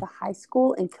and hit the high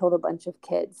school and killed a bunch of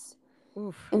kids.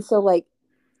 Oof. And so, like,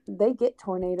 they get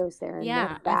tornadoes there. And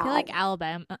yeah, I feel like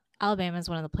Alabama is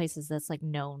one of the places that's like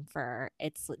known for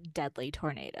its deadly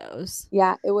tornadoes.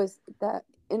 Yeah, it was the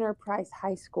Enterprise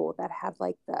High School that had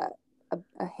like a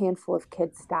handful of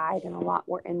kids died and a lot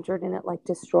were injured, and it like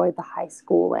destroyed the high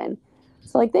school. And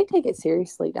so like they take it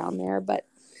seriously down there. But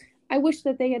I wish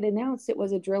that they had announced it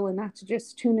was a drill and not to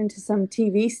just tune into some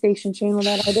TV station channel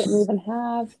that I didn't even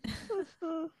have.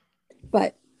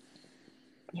 But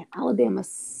yeah, Alabama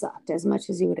sucked as much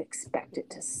as you would expect it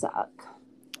to suck.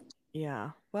 Yeah,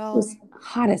 well, it was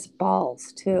hot as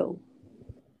balls too.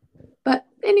 But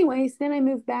anyways, then I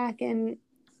moved back and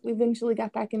we eventually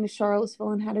got back into Charlottesville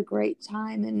and had a great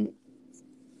time. And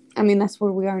I mean, that's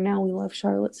where we are now. We love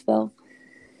Charlottesville.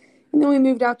 And then we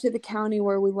moved out to the county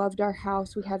where we loved our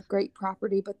house. We had great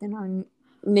property, but then our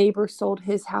neighbor sold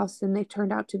his house and they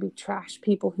turned out to be trash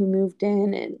people who moved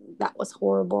in, and that was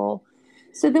horrible.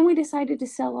 So then we decided to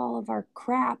sell all of our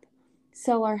crap,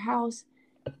 sell our house,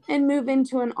 and move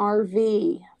into an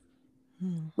RV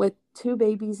with 2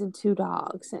 babies and 2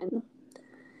 dogs. And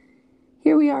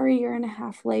here we are a year and a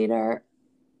half later,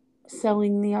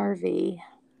 selling the RV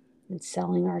and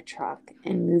selling our truck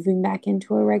and moving back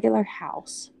into a regular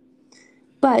house.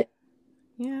 But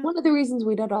one of the reasons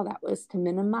we did all that was to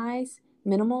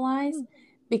minimalize,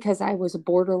 because I was a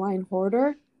borderline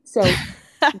hoarder. So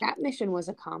that mission was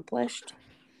accomplished.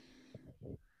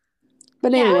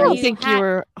 But anyway, I don't think you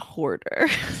were a hoarder.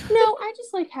 No, I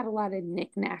just like had a lot of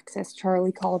knickknacks, as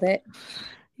Charlie called it.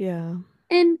 Yeah.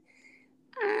 And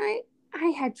I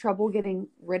had trouble getting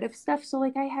rid of stuff. So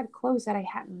like I had clothes that I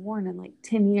hadn't worn in like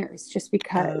 10 years just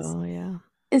because. Oh, yeah.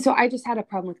 And so I just had a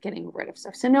problem with getting rid of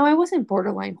stuff. So no, I wasn't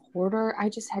borderline hoarder. I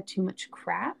just had too much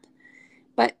crap.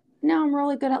 But now I'm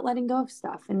really good at letting go of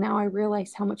stuff. And now I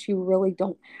realize how much you really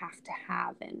don't have to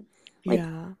have. And like,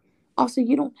 Also,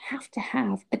 you don't have to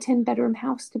have a 10-bedroom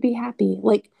house to be happy.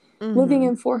 Like, living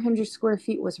in 400 square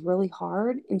feet was really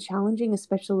hard and challenging,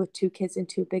 especially with 2 kids and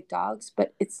 2 big dogs,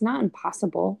 but it's not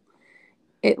impossible.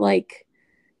 It, like,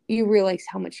 you realize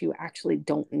how much you actually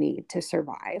don't need to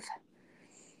survive.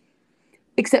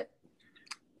 Except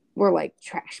we're like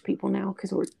trash people now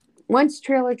because we're once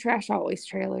trailer trash, always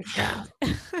trailer trash.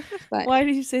 But why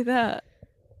do you say that?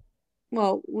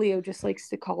 Well, Leo just likes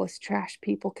to call us trash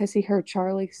people because he heard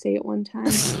Charlie say it one time.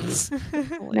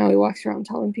 Now he walks around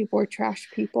telling people we're trash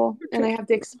people. And I have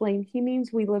to explain, he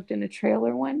means we lived in a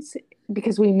trailer once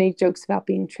because we made jokes about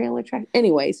being trailer trash.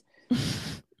 Anyways.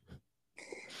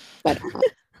 But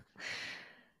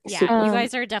yeah, you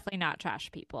guys are definitely not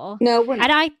trash people. No, we're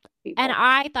not. And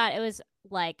I thought it was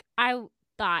like, I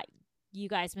thought you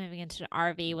guys moving into an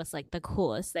RV was like the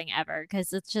coolest thing ever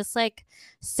because it's just like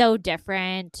so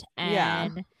different,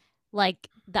 and like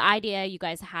the idea you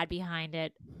guys had behind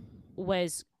it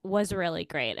was really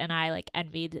great, and I like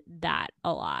envied that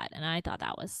a lot, and I thought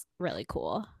that was really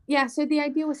cool. Yeah, so the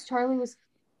idea was Charlie was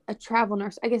a travel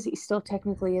nurse. I guess he still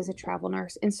technically is a travel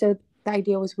nurse, and so the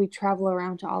idea was we travel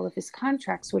around to all of his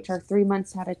contracts, which are 3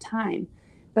 months at a time.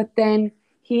 But then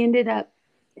he ended up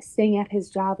staying at his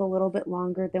job a little bit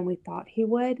longer than we thought he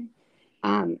would.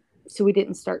 So we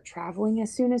didn't start traveling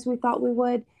as soon as we thought we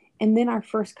would. And then our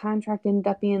first contract ended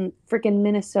up being freaking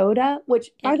Minnesota, which,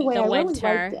 by the way, I really liked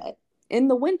it. In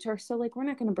the winter. So, like, we're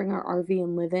not going to bring our RV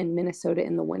and live in Minnesota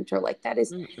in the winter. Like,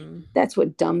 that's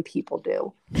what dumb people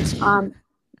do.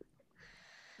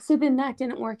 So then that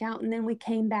didn't work out. And then we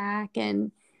came back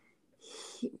and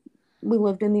we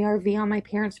lived in the RV on my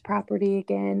parents' property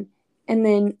again. And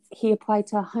then he applied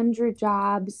to 100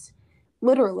 jobs.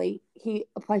 Literally, he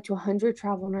applied to 100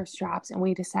 travel nurse jobs. And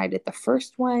we decided the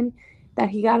first one that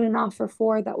he got an offer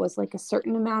for that was like a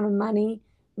certain amount of money,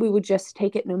 we would just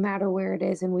take it no matter where it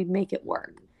is and we'd make it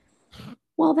work.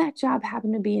 Well, that job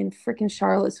happened to be in freaking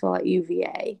Charlottesville at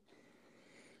UVA.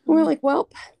 And we're like, well,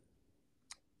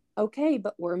 okay,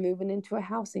 but we're moving into a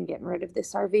house and getting rid of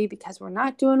this RV because we're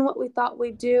not doing what we thought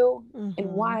we'd do.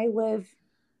 And why live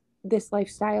this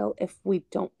lifestyle if we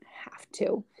don't have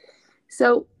to?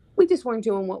 So we just weren't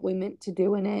doing what we meant to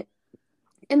do in it.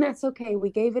 And that's okay. We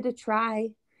gave it a try.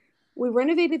 We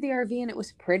renovated the RV and it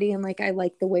was pretty. And like, I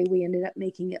like the way we ended up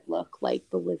making it look, like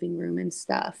the living room and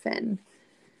stuff. And,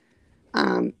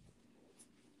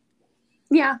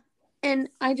 yeah. And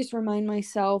I just remind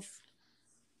myself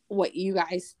what you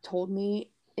guys told me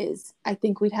is I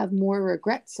think we'd have more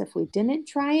regrets if we didn't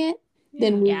try it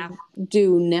than we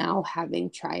do now having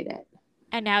tried it.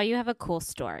 And now you have a cool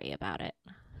story about it.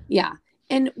 Yeah.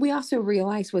 And we also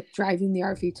realize with driving the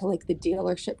RV to like the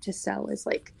dealership to sell is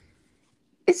like,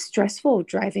 it's stressful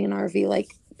driving an RV. Like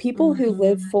people who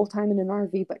live full-time in an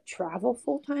RV but travel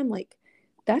full-time, like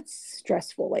that's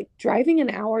stressful. Like driving an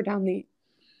hour down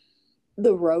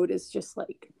the road is just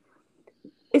like,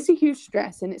 it's a huge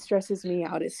stress and it stresses me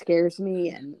out. It scares me.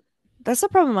 And that's the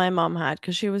problem my mom had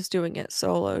because she was doing it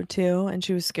solo too. And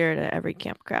she was scared at every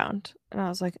campground. And I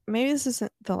was like, maybe this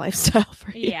isn't the lifestyle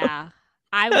for you. Yeah.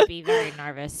 I would be very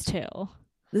nervous too.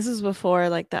 This is before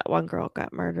like that one girl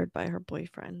got murdered by her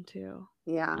boyfriend too.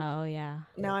 Yeah. Oh yeah.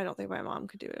 Now I don't think my mom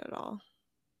could do it at all.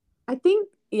 I think,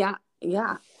 yeah.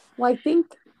 Well, I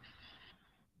think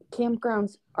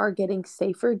campgrounds are getting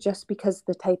safer just because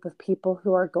the type of people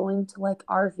who are going to like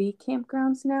RV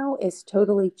campgrounds now is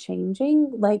totally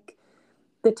changing. Like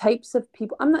the types of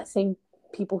people, I'm not saying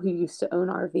people who used to own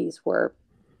RVs were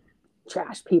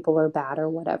trash people or bad or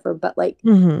whatever, but like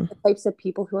the types of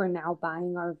people who are now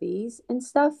buying RVs and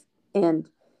stuff and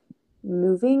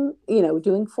moving,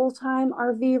 doing full-time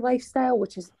RV lifestyle,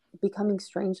 which is becoming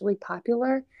strangely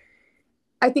popular.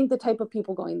 I think the type of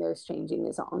people going there is changing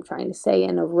is all I'm trying to say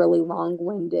in a really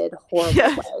long-winded, horrible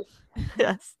way.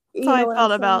 Yes. That's how I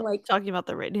felt about like talking about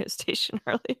the radio station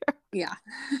earlier. Yeah.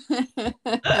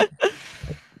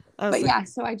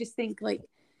 So I just think like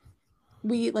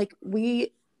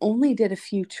we only did a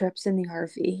few trips in the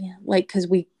RV, like because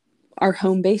our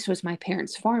home base was my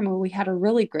parents' farm where we had a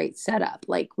really great setup.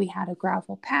 Like we had a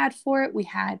gravel pad for it. We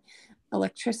had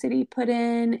electricity put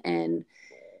in and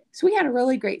so we had a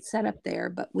really great setup there,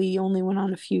 but we only went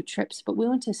on a few trips. But we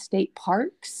went to state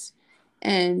parks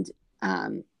and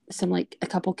a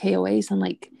couple KOAs, and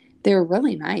like they were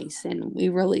really nice, and we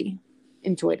really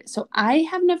enjoyed it. So I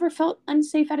have never felt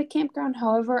unsafe at a campground.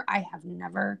 However, I have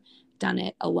never done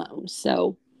it alone.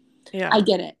 So yeah, I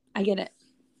get it.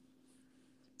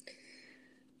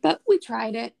 But we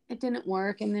tried it. It didn't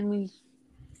work, and then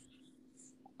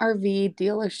RV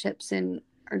dealerships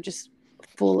are just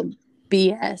full of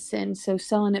BS, and so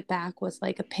selling it back was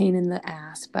like a pain in the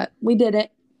ass, but we did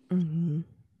it. Mm-hmm.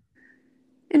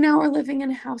 And now we're living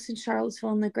in a house in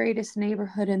Charlottesville in the greatest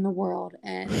neighborhood in the world,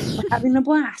 and we're having a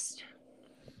blast.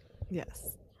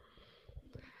 Yes.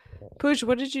 Pooch,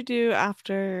 what did you do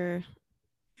after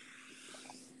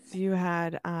you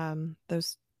had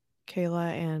those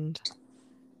Kayla and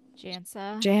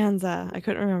Janza? I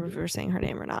couldn't remember if you were saying her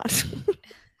name or not.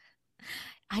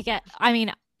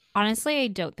 Honestly, I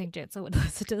don't think Jansa would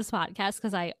listen to this podcast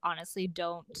because I honestly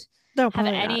don't have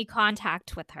any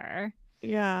contact with her.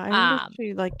 Yeah, I remember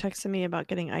she like texted me about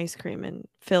getting ice cream in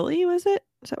Philly, was it?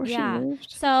 Is that where she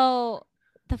moved? So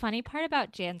the funny part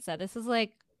about Jansa, this is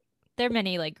like, there are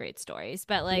many like great stories,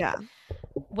 but like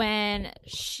when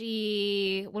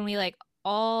she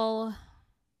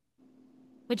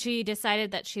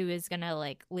decided that she was gonna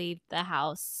like leave the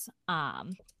house,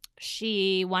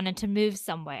 she wanted to move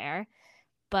somewhere,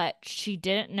 but she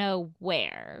didn't know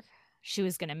where she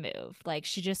was gonna move. Like,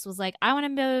 she just was like, I want to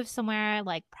move somewhere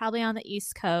like probably on the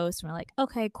East Coast. And we're like,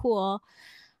 okay, cool.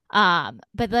 But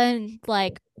then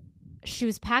like she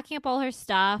was packing up all her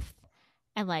stuff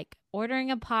and like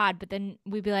ordering a pod, but then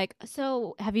we'd be like,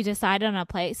 so have you decided on a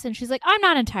place? And she's like, I'm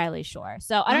not entirely sure.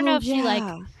 So I don't know if she like,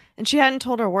 and she hadn't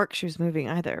told her work she was moving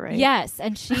either, right? Yes,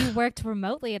 and she worked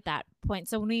remotely at that point.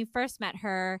 So when we first met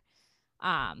her,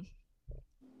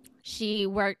 she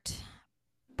worked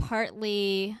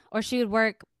she would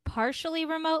work partially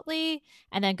remotely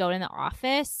and then go in the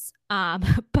office.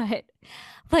 But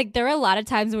like there were a lot of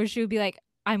times where she would be like,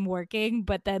 I'm working,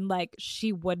 but then like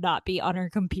she would not be on her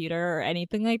computer or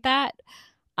anything like that.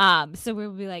 So we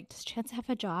would be like, does Chance have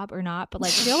a job or not? But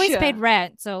like she always paid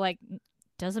rent, so like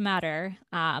doesn't matter.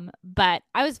 But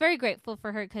I was very grateful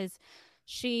for her because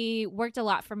she worked a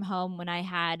lot from home when I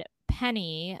had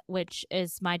Penny, which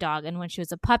is my dog, and when she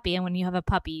was a puppy. And when you have a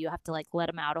puppy, you have to like let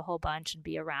him out a whole bunch and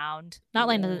be around. Not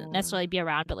like necessarily be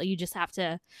around, but like you just have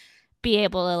to be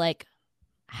able to like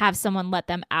have someone let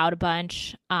them out a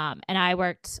bunch. And I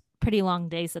worked pretty long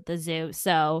days at the zoo,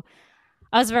 so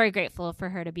I was very grateful for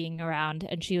her to being around,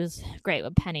 and she was great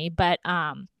with Penny. But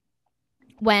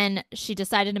when she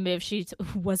decided to move, she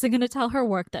wasn't going to tell her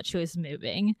work that she was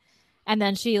moving. And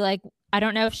then she like, I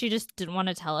don't know if she just didn't want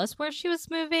to tell us where she was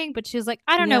moving, but she was like,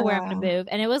 I don't know where I'm going to move.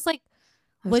 And it was like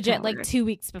legit like 2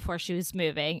 weeks before she was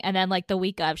moving. And then like the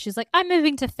week of, she's like, I'm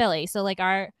moving to Philly. So like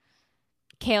our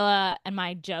Kayla and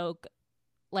my joke,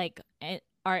 like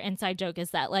our inside joke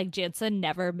is that like Jansen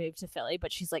never moved to Philly,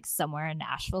 but she's like somewhere in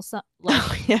Nashville,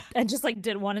 and just like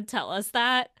didn't want to tell us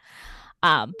that.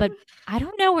 But I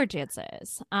don't know where Jansa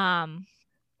is.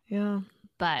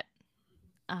 But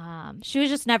she was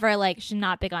just never like, she's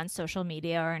not big on social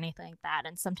media or anything like that.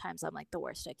 And sometimes I'm like the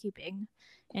worst at keeping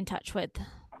in touch with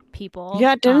people.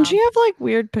 Yeah, didn't she have like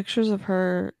weird pictures of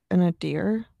her and a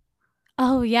deer?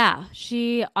 Oh yeah,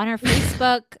 she on her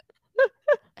Facebook.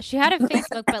 She had a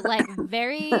Facebook, but like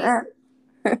very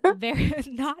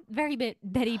not very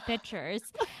many pictures.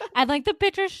 And like the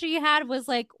picture she had was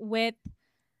like with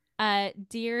a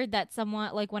deer that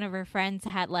someone, like one of her friends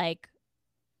had like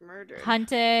murdered,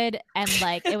 hunted, and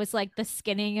like it was like the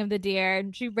skinning of the deer,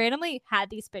 and she randomly had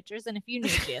these pictures. And if you knew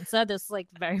Jansa, this like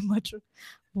very much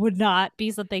would not be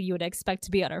something you would expect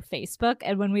to be on her Facebook.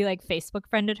 And when we like Facebook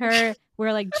friended her, we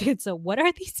were like, Jansa, what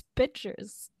are these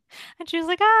pictures? And she was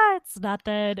like, it's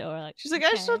nothing. Or like, she's like,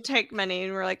 okay. I just don't take many.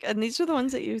 And we're like, and these are the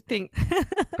ones that you think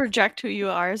project who you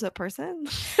are as a person.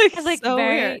 It's like so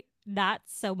very weird. Not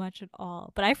so much at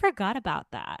all. But I forgot about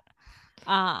that.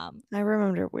 I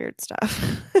remember weird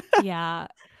stuff. Yeah.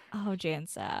 Oh,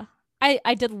 Jansa.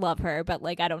 I did love her, but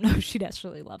like I don't know if she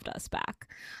necessarily loved us back.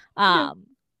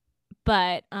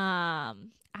 But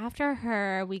after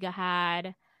her, we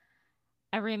had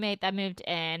a roommate that moved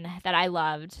in that I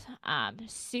loved.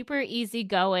 Super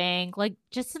easygoing, like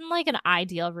just in like an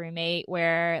ideal roommate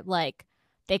where like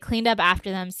they cleaned up after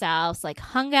themselves, like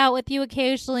hung out with you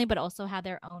occasionally, but also had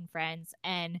their own friends.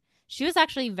 And she was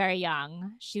actually very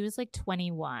young. She was like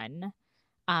 21,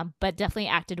 but definitely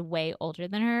acted way older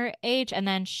than her age. And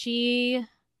then she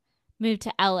moved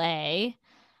to LA.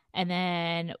 And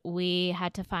then we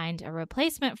had to find a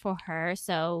replacement for her.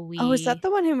 So we... Oh, is that the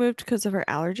one who moved because of her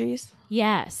allergies?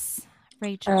 Yes.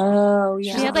 Rachel. Oh,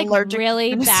 yeah. She had like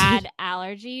really bad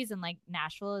allergies, and like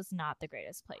Nashville is not the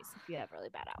greatest place if you have really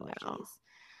bad allergies.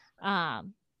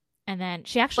 No. And then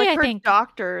she actually, like I think,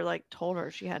 doctor like told her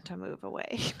she had to move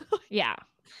away. Yeah.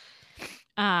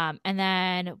 And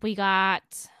then we got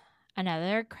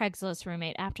another Craigslist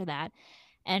roommate after that.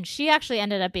 And she actually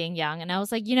ended up being young. And I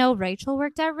was like, Rachel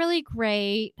worked out really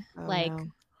great.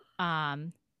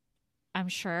 I'm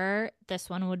sure this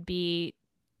one would be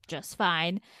just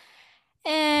fine.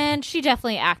 And she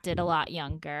definitely acted a lot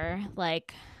younger.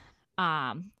 Like,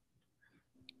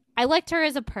 I liked her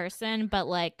as a person, but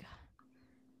like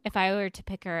if I were to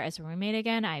pick her as a roommate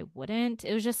again, I wouldn't.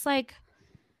 It was just like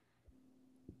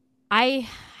I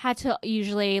had to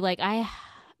usually like I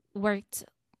worked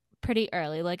pretty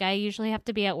early. Like I usually have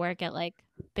to be at work at like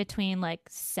between like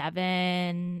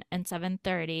 7 and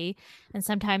 7:30, and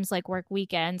sometimes like work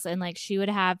weekends, and like she would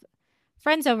have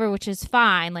friends over, which is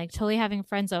fine, like totally having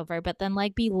friends over, but then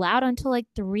like be loud until like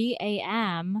 3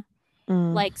 a.m.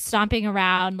 like stomping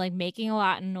around, like making a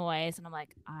lot of noise, and I'm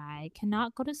like, I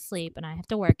cannot go to sleep and I have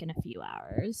to work in a few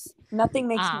hours. Nothing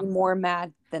makes me more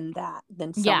mad than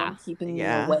someone keeping me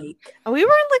awake. We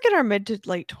were like in our mid to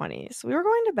late 20s. We were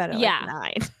going to bed at like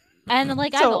 9. And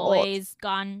like so I've always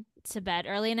gone to bed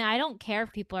early, and I don't care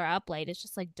if people are up late. It's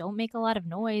just like don't make a lot of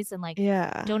noise, and like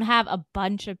don't have a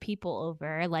bunch of people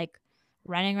over like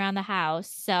running around the house.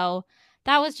 So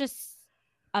that was just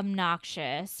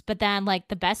obnoxious. But then like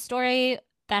the best story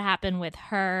that happened with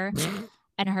her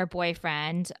and her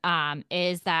boyfriend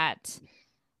is that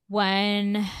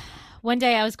when one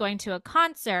day I was going to a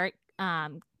concert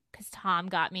because Tom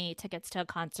got me tickets to a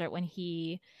concert when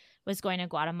he was going to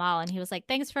Guatemala, and he was like,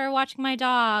 thanks for watching my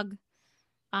dog.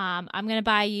 I'm gonna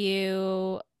buy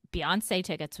you Beyonce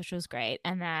tickets, which was great,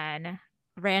 and then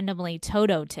randomly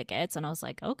Toto tickets, and I was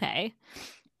like, okay.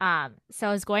 So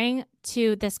I was going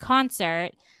to this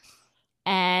concert,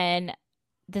 and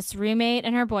this roommate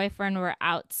and her boyfriend were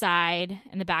outside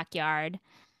in the backyard,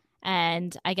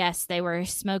 and I guess they were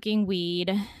smoking weed,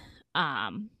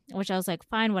 which I was like,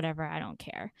 fine, whatever, I don't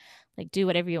care, like do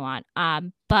whatever you want.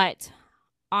 But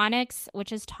Onyx,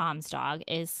 which is Tom's dog,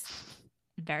 is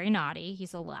very naughty.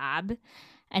 He's a lab,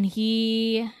 and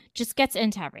he just gets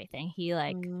into everything. He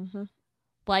like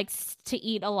likes to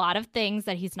eat a lot of things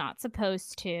that he's not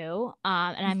supposed to.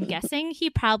 And I'm guessing he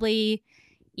probably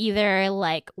either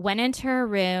like went into her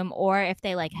room, or if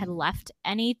they like had left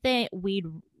anything, weed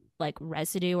like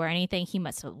residue or anything, he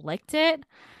must have licked it.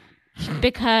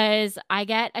 Because I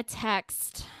get a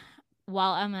text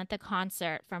while I'm at the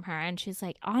concert from her, and she's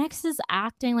like, Onyx is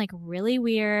acting like really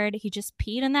weird. He just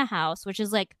peed in the house, which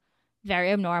is like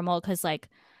very abnormal because like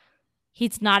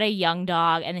he's not a young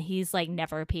dog and he's like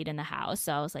never peed in the house.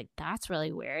 So I was like, that's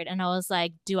really weird. And I was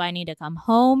like, do I need to come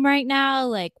home right now?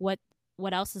 Like what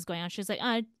else is going on? She's like,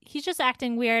 he's just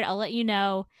acting weird. I'll let you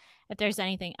know if there's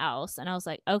anything else. And I was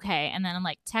like, okay. And then I'm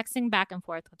like texting back and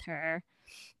forth with her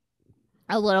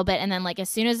a little bit, and then like as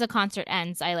soon as the concert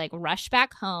ends, I like rush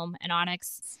back home, and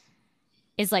Onyx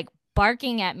is like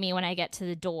barking at me when I get to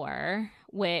the door,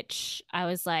 which I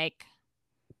was like,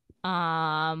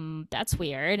 that's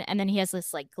weird. And then he has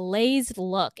this like glazed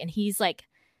look, and he's like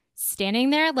standing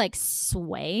there like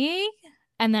swaying,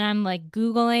 and then I'm like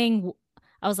Googling.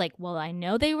 I was like, well, I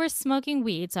know they were smoking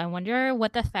weed, so I wonder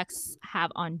what the effects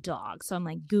have on dogs. So I'm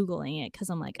like Googling it because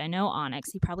I'm like, I know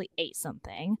Onyx, he probably ate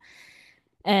something.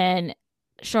 And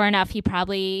sure enough, he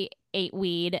probably ate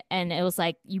weed, and it was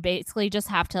like you basically just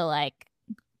have to like,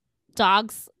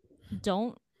 dogs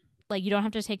don't like, you don't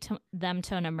have to take them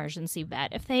to an emergency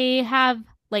vet if they have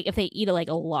like, if they eat like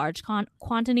a large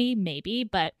quantity, maybe,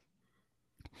 but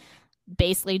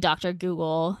basically Dr.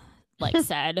 Google like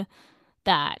said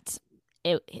that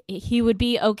he would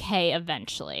be okay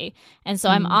eventually. And so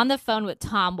I'm on the phone with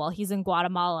Tom while he's in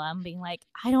Guatemala. I'm being like,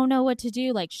 I don't know what to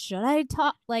do. Like, should I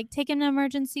take an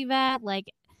emergency vet?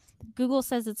 Like, Google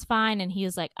says it's fine. And he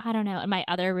was like, I don't know. And my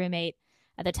other roommate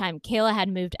at the time, Kayla, had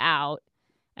moved out,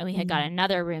 and we had got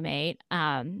another roommate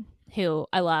who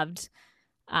I loved.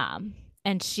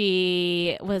 And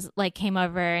she was like, came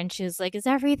over and she was like, is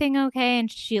everything okay?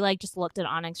 And she like just looked at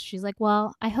Onyx. She's like,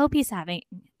 well, I hope he's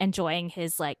enjoying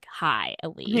his like high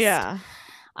at least. Yeah.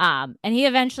 And he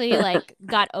eventually like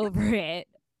got over it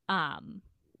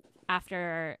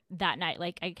after that night.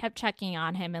 Like I kept checking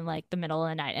on him in like the middle of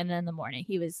the night, and then in the morning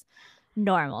he was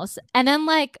normal. And then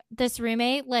like this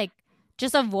roommate like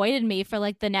just avoided me for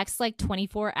like the next like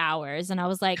 24 hours. And I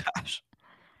was like, gosh.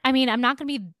 I mean, I'm not going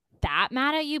to be that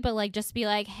mad at you, but like just be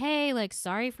like, hey, like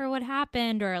sorry for what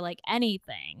happened, or like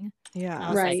anything. Yeah. And I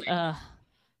was like, ugh.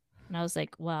 And I was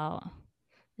like, well,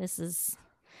 it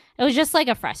was just like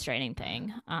a frustrating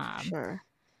thing. Sure.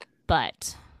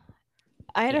 But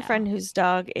I had a friend whose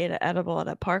dog ate an edible at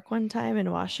a park one time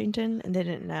in Washington, and they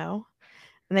didn't know.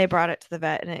 And they brought it to the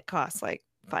vet, and it cost like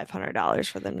 $500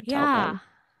 for them to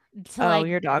tell them,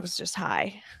 your dog's just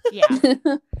high. Yeah.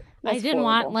 I didn't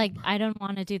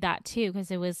want to do that too, because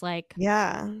it was like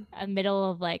a middle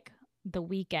of like the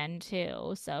weekend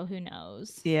too, so who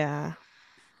knows. Yeah.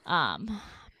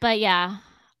 But yeah,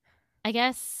 I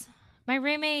guess my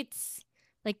roommates,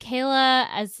 like Kayla,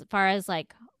 as far as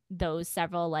like those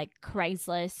several like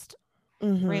Craigslist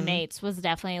roommates was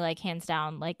definitely like hands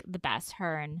down like the best.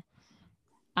 Her and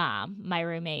my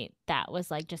roommate that was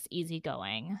like just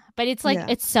easygoing. But it's like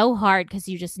it's so hard because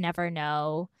you just never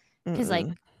know. Because like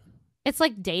it's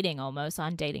like dating almost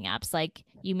on dating apps. Like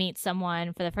you meet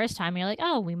someone for the first time, and you're like,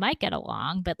 oh, we might get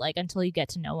along, but like until you get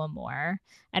to know them more,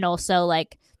 and also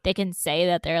like they can say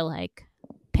that they're like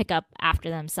pick up after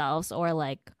themselves or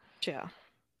like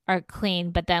are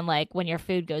clean, but then like when your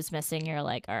food goes missing, you're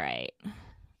like, all right,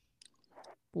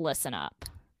 listen up.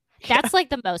 That's like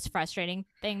the most frustrating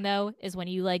thing though, is when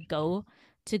you like go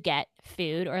to get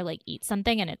food or like eat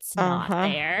something and it's not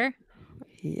there.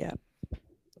 Yep.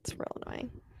 It's real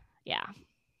annoying. Yeah.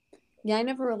 Yeah, I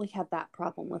never really had that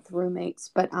problem with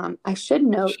roommates, but I should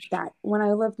note that when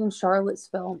I lived in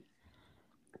Charlottesville,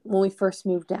 when we first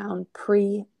moved down,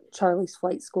 pre Charlie's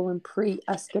flight school and pre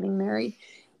us getting married,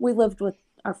 we lived with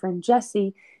our friend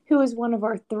Jessie, who is one of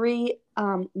our 3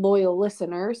 loyal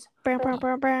listeners.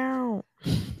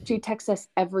 She texts us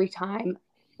every time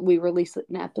we release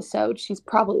an episode. She's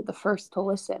probably the first to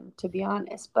listen, to be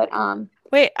honest. But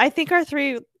wait, I think our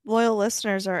 3 loyal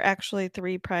listeners are actually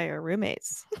 3 prior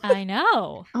roommates. I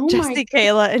know. Jessie,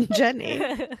 Kayla, and Jenny.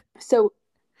 So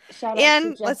shout out and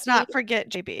to Jessie. Let's not forget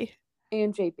JB.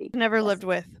 And JB. Never lived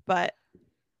with, but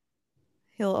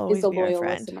he'll always be our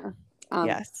friend. Listener.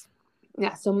 Yes.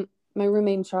 Yeah, so my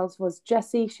roommate in Charles was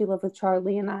Jessie. She lived with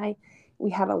Charlie and I. We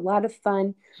had a lot of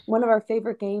fun. One of our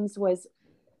favorite games was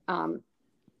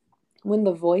when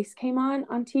The Voice came on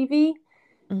TV.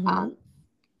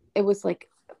 It was like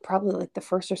probably like the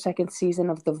first or second season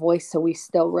of The Voice, so we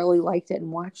still really liked it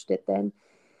and watched it then.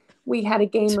 We had a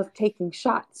game of taking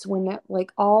shots when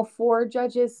like all 4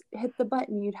 judges hit the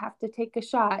button, you'd have to take a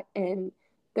shot. And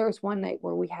there was one night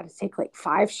where we had to take like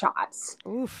 5 shots.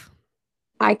 Oof.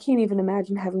 I can't even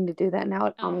imagine having to do that now.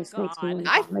 It almost makes me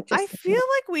vomit. I feel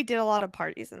like we did a lot of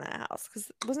parties in that house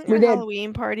because wasn't your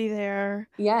Halloween party there?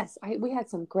 Yes, we had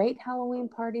some great Halloween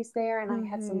parties there, and I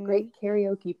had some great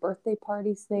karaoke birthday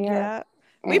parties there. Yeah.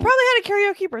 We probably had a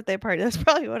karaoke birthday party. That's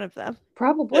probably one of them.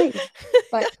 Probably.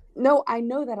 But no, I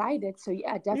know that I did. So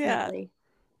yeah, definitely. Yeah.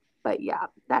 But yeah,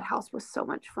 that house was so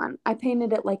much fun. I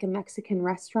painted it like a Mexican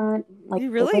restaurant. Like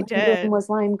you really did. Was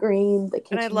lime green. The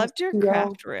kitchen and I loved your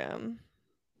craft room.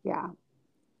 Yeah.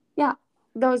 Yeah.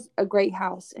 That was a great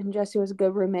house. And Jessie was a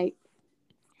good roommate.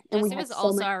 And Jessie was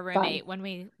also our roommate when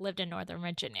we lived in Northern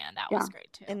Virginia. And that was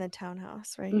great too. In the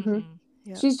townhouse, right?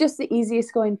 Yeah. She's just the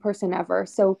easiest going person ever.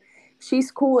 So she's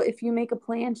cool. If you make a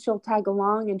plan, she'll tag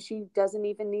along, and she doesn't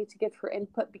even need to give her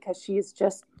input because she is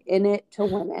just in it to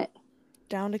win it.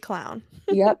 Down to clown.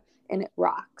 Yep. And it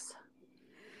rocks.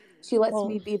 She lets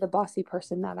me be the bossy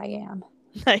person that I am.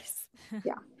 Nice.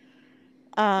 Yeah.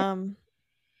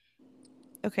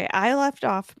 Okay, I left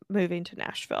off moving to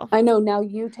Nashville. I know. Now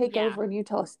you take over and you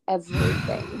tell us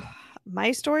everything.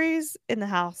 My stories in the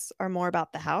house are more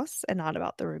about the house and not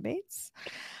about the roommates.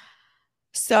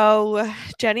 So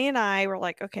Jenny and I were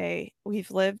like, okay,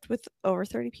 we've lived with over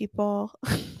 30 people.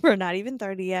 We're not even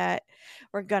 30 yet.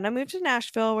 We're going to move to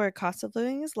Nashville where cost of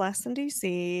living is less than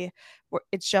DC.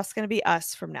 It's just going to be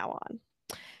us from now on.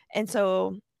 And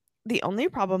so the only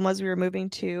problem was we were moving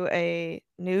to a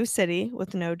new city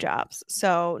with no jobs.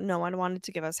 So no one wanted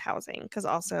to give us housing because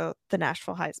also the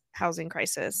Nashville housing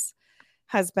crisis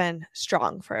has been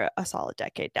strong for a solid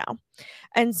decade now.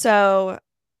 And so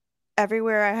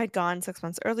everywhere I had gone 6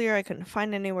 months earlier, I couldn't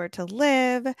find anywhere to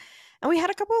live. And we had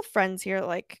a couple of friends here,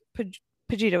 like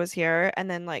Pajita was here, and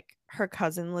then like her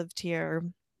cousin lived here.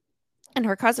 And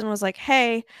her cousin was like,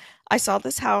 hey, I saw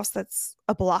this house that's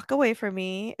a block away from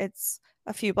me. It's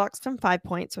a few blocks from 5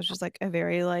 Points, which is like a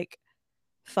very like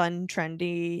fun,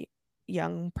 trendy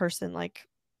young person like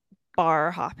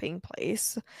bar hopping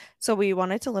place. So we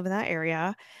wanted to live in that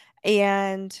area,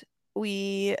 and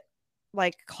we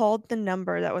like called the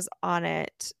number that was on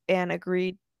it and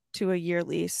agreed to a year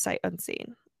lease sight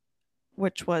unseen,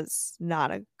 which was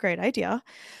not a great idea.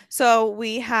 So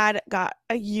we had got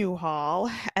a U-Haul,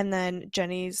 and then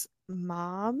Jenny's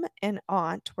mom and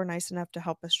aunt were nice enough to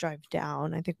help us drive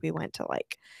down. I think we went to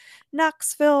like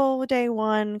Knoxville day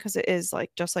one because it is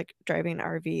like just like driving an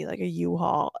RV, like a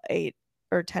U-Haul 8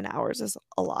 or 10 hours is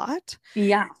a lot.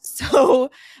 Yeah.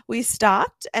 So we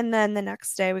stopped, and then the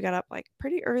next day we got up like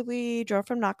pretty early, drove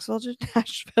from Knoxville to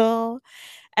Nashville.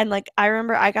 And like I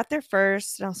remember I got there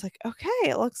first and I was like, okay,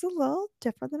 it looks a little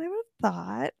different than I would have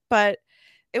thought. But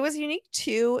it was unique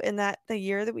too in that the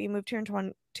year that we moved here in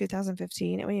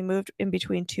 2015, and we moved in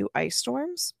between 2 ice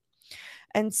storms.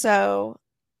 And so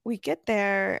we get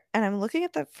there and I'm looking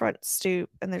at the front stoop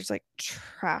and there's like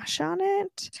trash on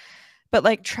it. But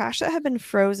like trash that had been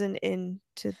frozen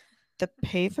into the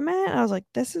pavement. I was like,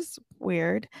 this is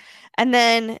weird. And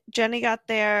then Jenny got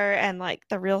there, and like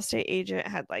the real estate agent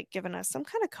had like given us some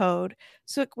kind of code.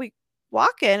 So we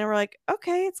walk in and we're like,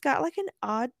 okay, it's got like an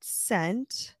odd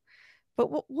scent, but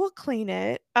we'll clean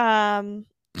it. And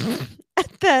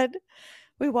then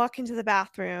we walk into the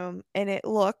bathroom and it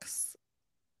looks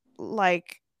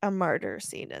like a murder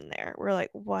scene in there. We're like,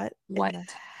 what in the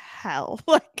hell?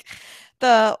 Like,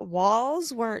 the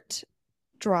walls weren't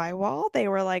drywall, they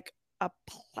were like a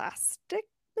plastic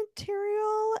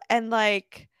material, and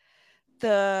like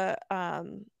the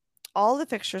all the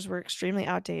fixtures were extremely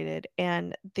outdated,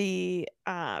 and the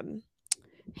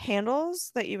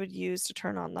handles that you would use to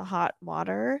turn on the hot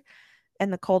water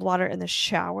and the cold water in the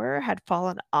shower had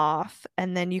fallen off,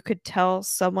 and then you could tell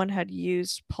someone had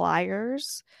used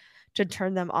pliers to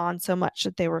turn them on so much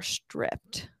that they were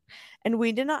stripped. And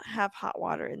we did not have hot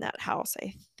water in that house,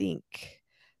 I think,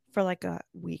 for like a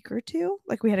week or two.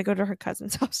 Like, we had to go to her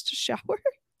cousin's house to shower.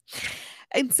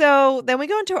 And so then we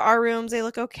go into our rooms. They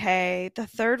look okay. The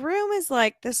third room is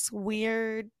like this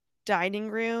weird dining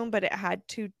room, but it had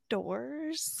 2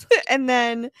 doors. And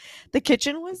then the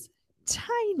kitchen was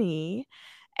tiny,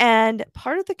 and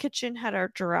part of the kitchen had our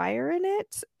dryer in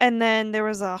it, and then there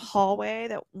was a hallway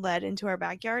that led into our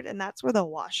backyard, and that's where the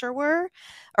washer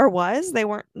was. They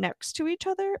weren't next to each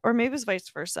other, or maybe it was vice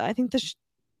versa. I think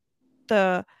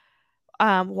the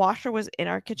washer was in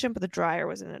our kitchen, but the dryer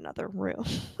was in another room.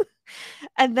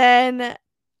 And then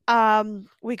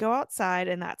we go outside,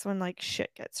 and that's when like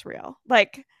shit gets real.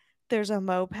 Like, there's a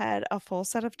moped, a full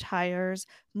set of tires,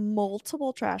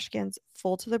 multiple trash cans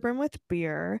full to the brim with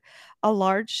beer, a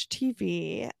large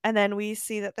TV, and then we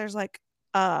see that there's like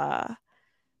a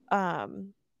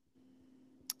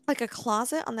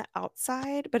closet on the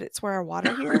outside, but it's where our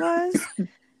water heater was.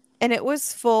 And it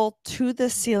was full to the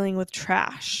ceiling with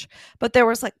trash. But there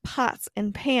was like pots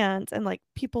and pans and like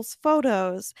people's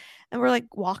photos. And we're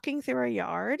like walking through our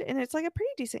yard, and it's like a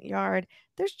pretty decent yard.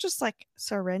 There's just like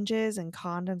syringes and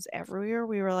condoms everywhere.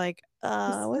 We were like,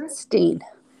 disgusting.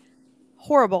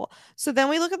 Horrible. So then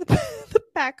we look at the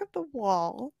back of the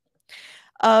wall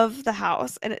of the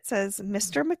house, and it says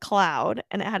Mr. McLeod,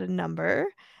 and it had a number.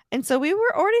 And so we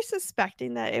were already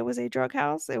suspecting that it was a drug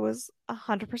house. It was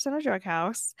 100% a drug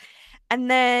house.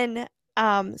 And then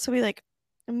so we like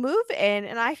move in,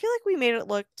 and I feel like we made it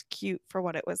look cute for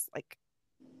what it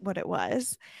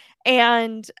was.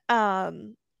 And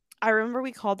I remember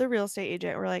we called the real estate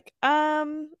agent. We're like,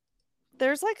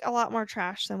 there's like a lot more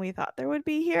trash than we thought there would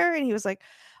be here. And he was like,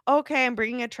 okay, I'm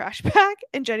bringing a trash bag.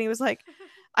 And Jenny was like,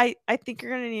 I think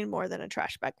you're going to need more than a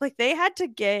trash bag. Like, they had to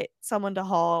get someone to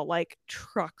haul like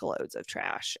truckloads of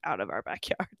trash out of our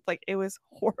backyard. Like, it was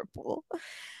horrible.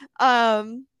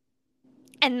 And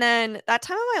then that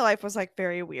time of my life was like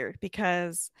very weird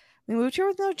because we moved here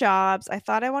with no jobs. I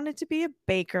thought I wanted to be a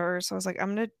baker. So I was like,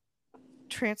 I'm going to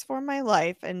transform my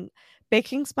life, and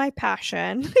baking's my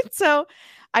passion. So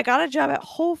I got a job at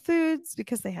Whole Foods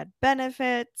because they had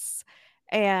benefits,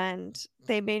 and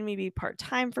they made me be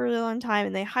part-time for a really long time,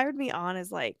 and they hired me on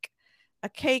as like a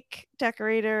cake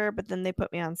decorator, but then they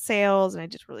put me on sales, and I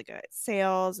did really good at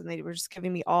sales, and they were just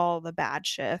giving me all the bad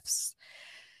shifts.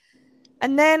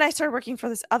 And then I started working for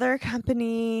this other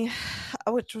company,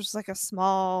 which was like a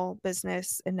small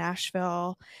business in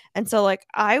Nashville. And so like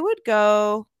I would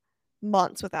go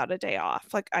months without a day off.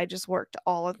 Like, I just worked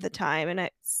all of the time, and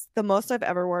it's the most I've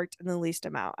ever worked and the least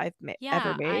amount I've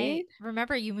ever made. I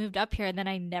remember you moved up here, and then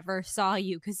I never saw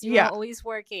you because you were always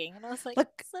working, and I was like,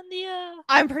 Cynthia.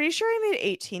 I'm pretty sure I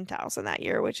made $18,000 that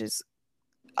year, which is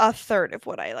a third of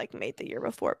what I like made the year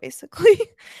before, basically.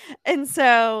 And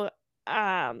so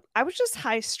I was just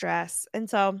high stress, and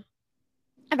so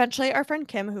eventually our friend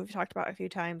Kim, who we've talked about a few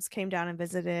times, came down and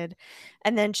visited,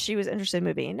 and then she was interested in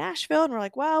moving in Nashville, and we're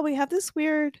like, well, we have this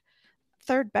weird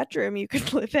 3rd bedroom you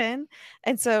could live in.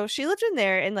 And so she lived in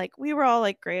there, and like we were all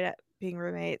like great at being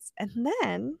roommates. And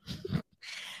then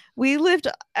we lived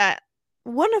at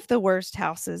one of the worst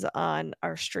houses on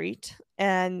our street,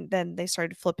 and then they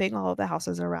started flipping all of the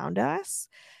houses around us,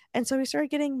 and so we started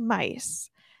getting mice,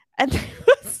 and it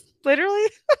was literally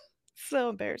so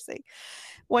embarrassing.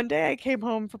 One day I came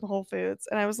home from Whole Foods,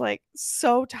 and I was like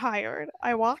so tired.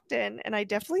 I walked in, and I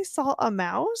definitely saw a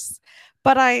mouse,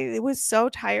 but I was so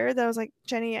tired that I was like,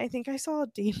 Jenny, I think I saw a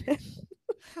demon.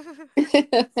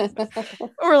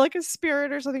 Or like a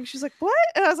spirit or something. She's like, what?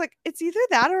 And I was like, it's either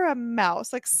that or a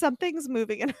mouse. Like, something's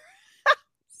moving in her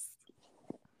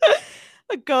house.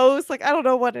 A ghost, like, I don't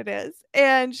know what it is.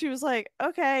 And she was like,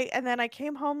 okay. And then I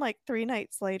came home like 3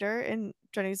 nights later, and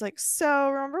Jenny's like, so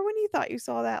remember when you thought you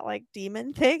saw that like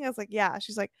demon thing? I was like, yeah.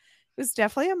 She's like, it was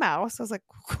definitely a mouse. I was like,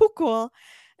 cool.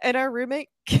 And our roommate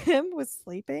Kim was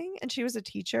sleeping, and she was a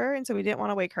teacher, and so we didn't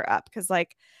want to wake her up because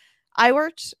like I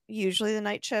worked usually the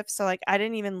night shift, so like I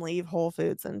didn't even leave Whole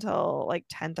Foods until like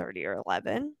 10:30 or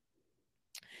 11.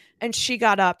 And she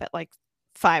got up at like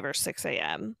 5 or 6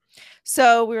 a.m.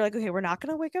 So we were like, okay, we're not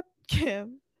gonna wake up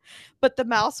Kim. But the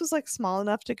mouse was like small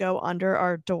enough to go under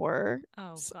our door.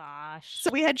 Oh gosh.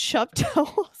 So we had shoved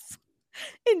towels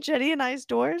in Jenny and I's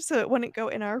door so it wouldn't go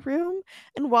in our room.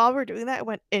 And while we're doing that, it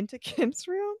went into Kim's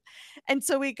room. And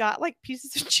so we got like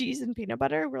pieces of cheese and peanut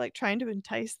butter. We're like trying to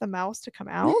entice the mouse to come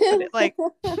out, but it like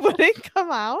wouldn't come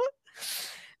out.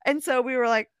 And so we were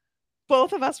like,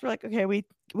 both of us were like, okay, we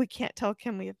can't tell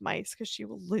Kim we have mice because she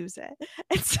will lose it.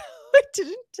 And so I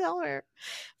didn't tell her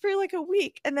for like a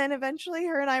week. And then eventually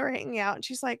her and I were hanging out and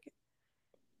she's like,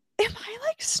 am I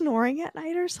like snoring at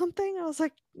night or something? I was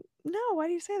like, no, why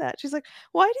do you say that? She's like,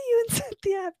 why do you and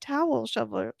Cynthia have towels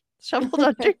shoveled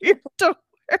under your doors?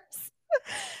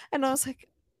 And I was like,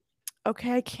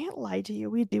 okay, I can't lie to you.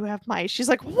 We do have mice. She's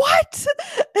like, what?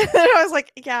 And I was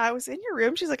like, yeah, I was in your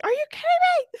room. She's like, are you kidding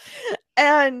me?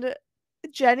 And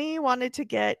Jenny wanted to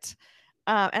get,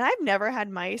 and I've never had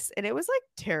mice, and it was like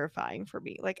terrifying for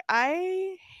me. Like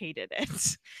I hated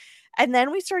it. And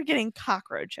then we started getting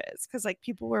cockroaches because like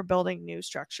people were building new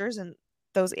structures and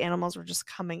those animals were just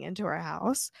coming into our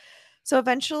house. So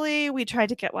eventually we tried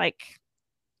to get like,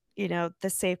 you know, the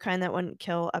safe kind that wouldn't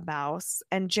kill a mouse.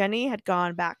 And Jenny had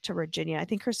gone back to Virginia. I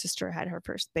think her sister had her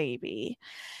first baby.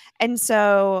 And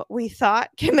so we thought,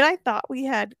 Kim and I thought we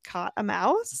had caught a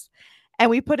mouse. And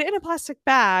we put it in a plastic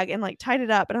bag and like tied it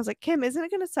up. And I was like, Kim, isn't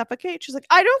it going to suffocate? She's like,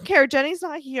 I don't care. Jenny's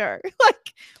not here.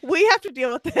 Like, we have to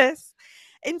deal with this.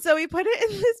 And so we put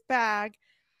it in this bag,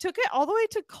 took it all the way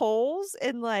to Kohl's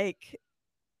in like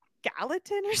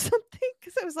Gallatin or something.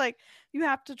 Cause it was like, you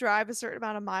have to drive a certain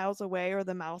amount of miles away or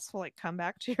the mouse will like come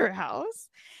back to your house.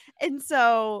 And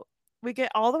so we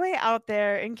get all the way out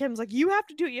there and Kim's like, you have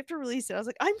to do it. You have to release it. I was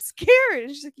like, I'm scared.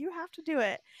 And she's like, you have to do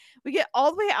it. We get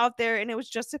all the way out there and it was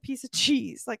just a piece of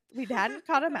cheese. Like we hadn't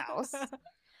caught a mouse.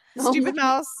 The stupid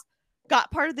mouse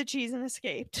got part of the cheese and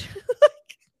escaped.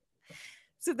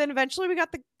 So then eventually we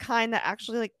got the kind that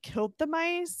actually like killed the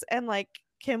mice and like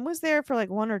Kim was there for like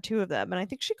one or two of them. And I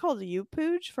think she called you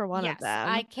Pooch for one of them.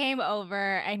 I came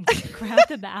over and grabbed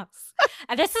the mouse.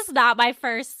 And this is not my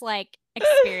first like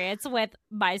experience with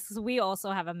mice because we also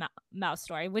have a mouse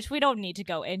story, which we don't need to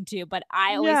go into. But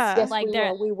I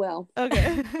always we will.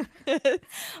 Okay.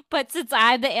 But since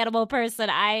I'm the animal person,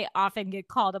 I often get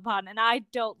called upon and I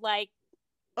don't like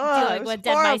dealing with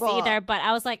dead mice either, but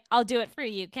I was like, I'll do it for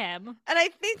you, Kim. And I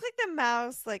think like the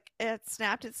mouse, like it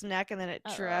snapped its neck and then it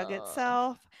drug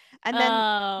itself. And then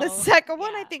the second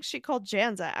one, I think she called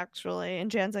Janza actually, and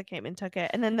Janza came and took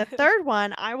it. And then the third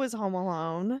one, I was home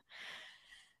alone,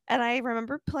 and I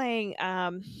remember playing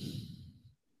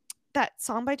that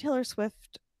song by Taylor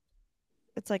Swift.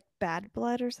 It's like Bad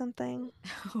Blood or something.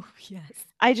 Oh, yes.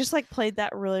 I just like played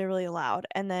that really, really loud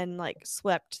and then like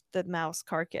swept the mouse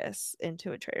carcass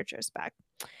into a Trader Joe's bag.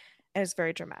 It was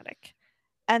very dramatic.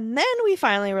 And then we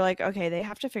finally were like, okay, they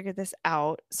have to figure this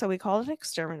out. So we called an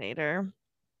exterminator.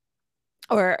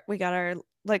 Or we got our,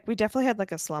 like, we definitely had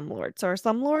like a slumlord. So our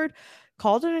slumlord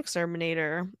called an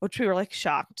exterminator, which we were like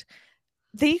shocked.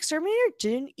 The exterminator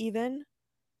didn't even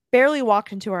barely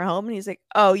walk into our home and he's like,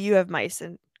 oh, you have mice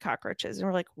and cockroaches. And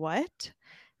we're like, what?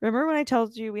 Remember when I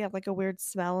told you we have like a weird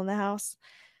smell in the house?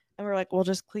 And we're like, we'll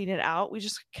just clean it out. We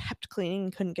just kept cleaning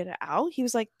and couldn't get it out. He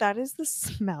was like, that is the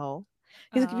smell.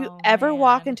 He's like, if you ever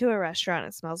walk into a restaurant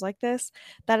and it smells like this,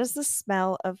 that is the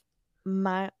smell of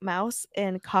mouse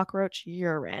and cockroach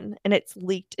urine. And it's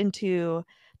leaked into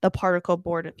the particle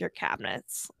board of your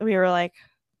cabinets. We were like,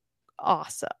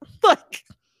 awesome. Like,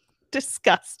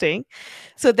 disgusting.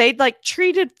 So they'd like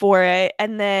treated for it.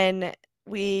 And then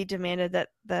we demanded that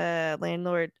the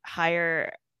landlord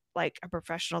hire like a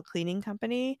professional cleaning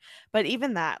company, but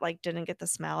even that like didn't get the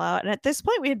smell out. And at this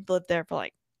point we had lived there for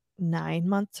like 9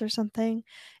 months or something.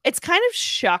 It's kind of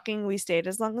shocking we stayed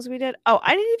as long as we did. Oh,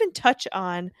 I didn't even touch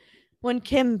on when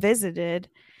Kim visited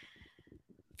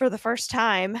for the first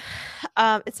time.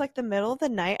 It's like the middle of the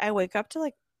night. I wake up to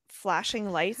like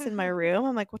flashing lights in my room.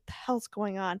 I'm like, what the hell's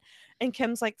going on? And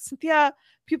Kim's like, Cynthia,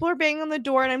 people are banging on the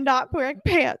door and I'm not wearing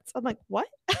pants. I'm like, what?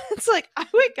 It's like I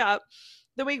wake up,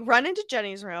 then we run into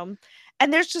Jenny's room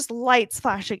and there's just lights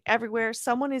flashing everywhere.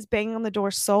 Someone is banging on the door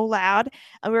so loud.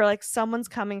 And we were like, someone's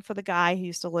coming for the guy who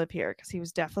used to live here because he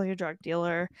was definitely a drug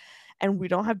dealer and we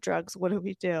don't have drugs. What do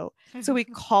we do? So we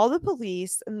call the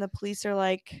police and the police are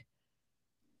like,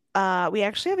 we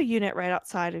actually have a unit right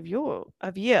outside of you.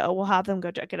 We'll have them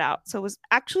go check it out. So it was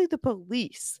actually the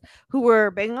police who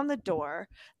were banging on the door.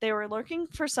 They were looking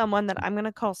for someone that I'm going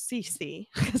to call CC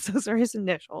because those are his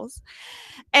initials.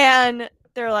 And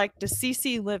they're like, does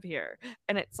CC live here?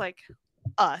 And it's like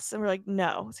us. And we're like,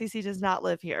 no, CC does not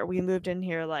live here. We moved in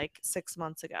here like 6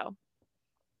 months ago.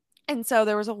 And so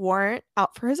there was a warrant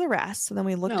out for his arrest. So then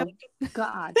we looked up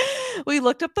God. we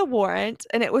looked up the warrant,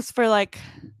 and it was for like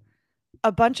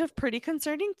a bunch of pretty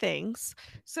concerning things.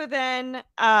 So then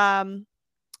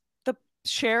the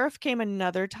sheriff came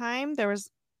another time. There was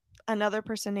another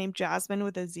person named Jasmine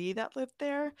with a Z that lived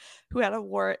there who had a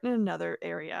warrant in another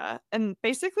area. And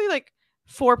basically like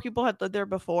 4 people had lived there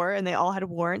before, and they all had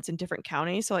warrants in different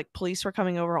counties. So like police were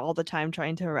coming over all the time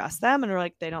trying to arrest them, and we're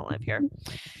like, they don't live here.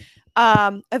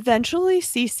 Eventually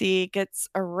CC gets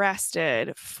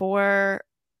arrested for,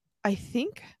 I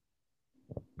think,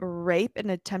 rape and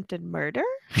attempted murder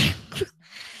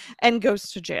and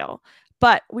goes to jail.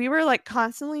 But we were like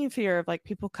constantly in fear of like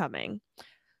people coming.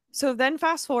 So then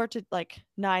fast forward to like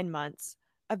 9 months.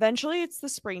 Eventually it's the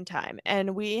springtime,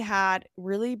 and we had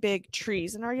really big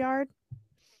trees in our yard,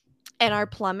 and our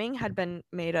plumbing had been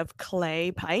made of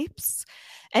clay pipes.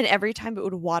 And every time it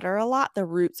would water a lot, the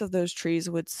roots of those trees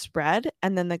would spread,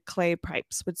 and then the clay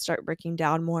pipes would start breaking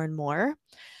down more and more,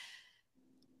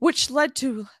 which led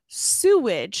to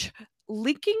sewage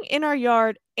leaking in our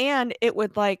yard. And it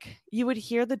would like, you would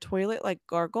hear the toilet like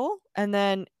gargle, and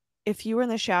then if you were in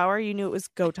the shower, you knew it was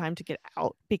go time to get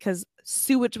out because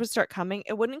sewage would start coming.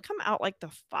 It wouldn't come out like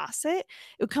the faucet. It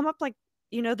would come up like,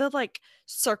 the like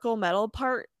circle metal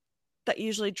part that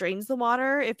usually drains the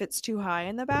water if it's too high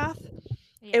in the bath.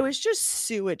 Yeah. It was just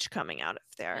sewage coming out of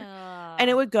there. And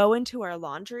it would go into our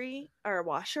laundry, our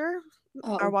washer,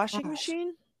 our washing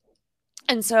machine.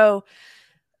 And so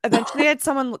eventually I had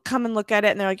someone come and look at it,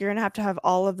 and they're like, you're going to have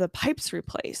all of the pipes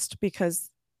replaced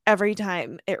because every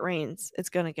time it rains, it's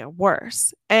going to get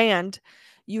worse. And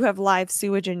you have live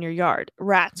sewage in your yard.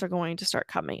 Rats are going to start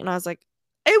coming. And I was like,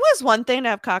 it was one thing to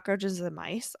have cockroaches and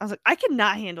mice. I was like, I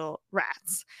cannot handle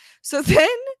rats. So then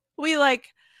we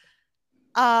like,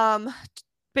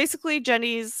 basically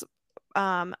Jenny's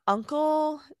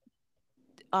uncle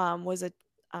was a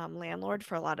landlord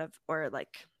for a lot of, or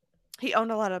like he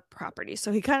owned a lot of property.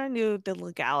 So he kind of knew the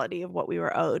legality of what we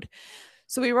were owed.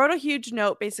 So we wrote a huge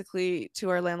note basically to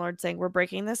our landlord saying, we're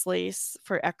breaking this lease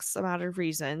for X amount of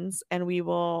reasons, and we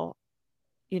will,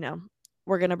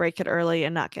 we're going to break it early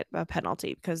and not get a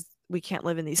penalty because we can't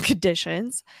live in these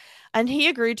conditions. And he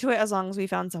agreed to it as long as we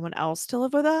found someone else to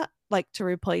live with it, like to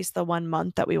replace the 1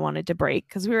 month that we wanted to break.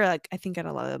 Because we were like, I think at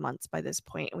 11 months by this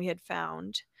point, and we had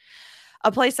found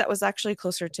a place that was actually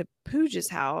closer to Pooja's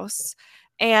house.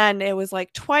 And it was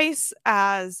like twice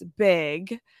as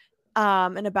big,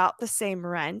 and about the same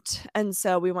rent. And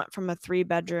so we went from a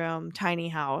 3-bedroom tiny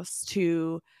house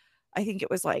to, I think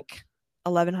it was like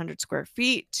 1,100 square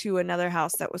feet, to another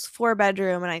house that was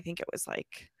 4-bedroom. And I think it was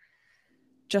like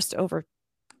just over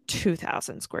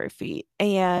 2,000 square feet.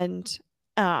 And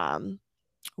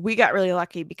we got really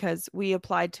lucky because we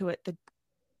applied to it the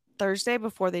Thursday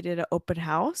before they did an open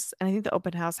house. And I think the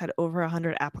open house had over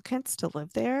 100 applicants to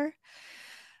live there.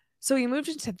 So we moved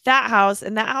into that house,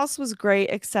 and that house was great,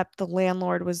 except the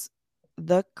landlord was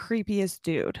the creepiest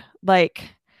dude.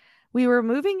 Like, we were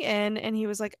moving in, and he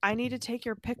was like, I need to take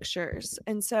your pictures.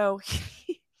 And so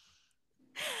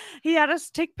he had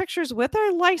us take pictures with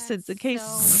our license in case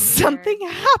something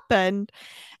happened.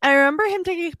 And I remember him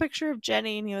taking a picture of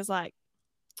Jenny, and he was like,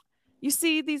 you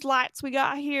see these lights we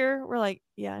got here? We're like,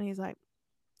 yeah. And he's like,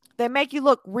 they make you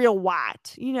look real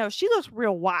white. She looks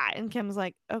real white. And Kim's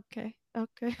like, okay.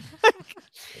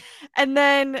 And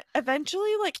then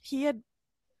eventually, like, he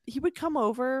would come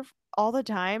over all the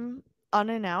time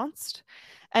unannounced,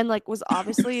 and like was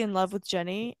obviously in love with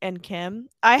Jenny and Kim.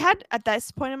 I had at this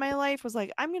point in my life was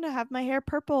like, I'm gonna have my hair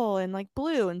purple and like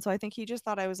blue, and so I think he just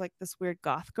thought I was like this weird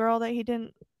goth girl that he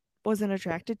wasn't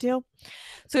attracted to.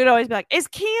 So he'd always be like, is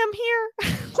Kim here?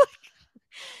 Like,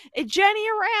 is Jenny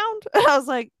around? And I was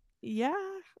like, yeah.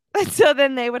 And so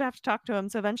then they would have to talk to him.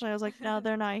 So eventually I was like, no,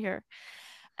 they're not here.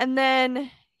 And then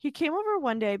he came over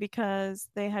one day because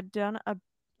they had done a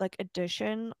like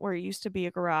addition where it used to be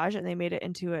a garage, and they made it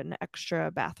into an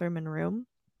extra bathroom and room.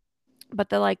 But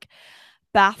the like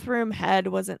bathroom head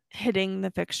wasn't hitting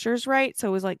the fixtures right. So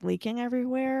it was like leaking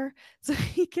everywhere. So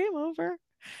he came over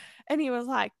and he was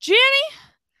like, Jenny,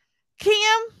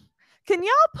 Kim, can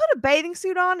y'all put a bathing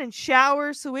suit on and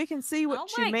shower so we can see what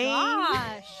you mean?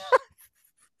 Gosh.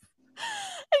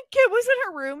 And Kim was in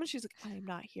her room and she's like, I'm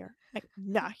not here. I'm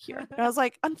not here. And I was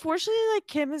like, unfortunately, like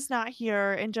Kim is not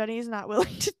here and Jenny is not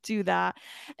willing to do that.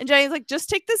 And Jenny's like, just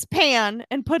take this pan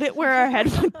and put it where our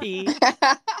head would be.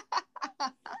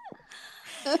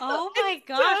 Oh my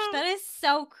gosh, that is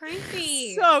so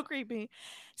creepy. So creepy.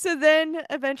 So then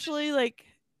eventually, like,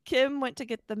 Kim went to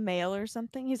get the mail or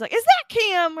something. He's like, is that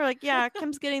Kim? We're like, yeah,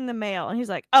 Kim's getting the mail. And he's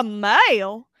like, a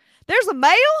mail? There's a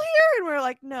mail here? And we're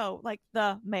like, no, like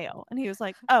the mail. And he was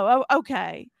like, oh,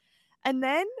 okay. And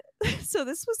then, so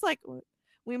this was like,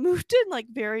 we moved in like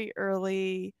very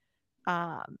early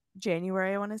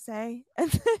January, I want to say. And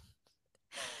then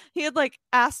he had like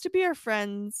asked to be our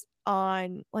friends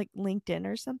on like LinkedIn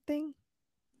or something.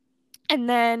 And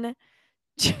then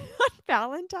on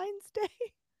Valentine's Day,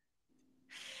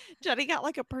 Jenny got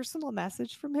like a personal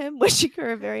message from him wishing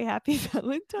her a very happy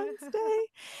Valentine's Day.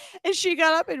 And she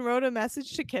got up and wrote a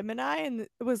message to Kim and I, and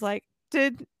it was like,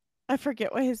 I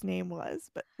forget what his name was,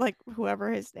 but like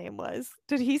whoever his name was,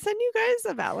 did he send you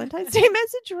guys a Valentine's Day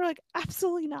message? We're like,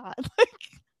 absolutely not. Like,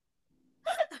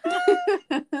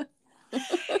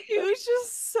 he was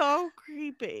just so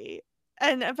creepy.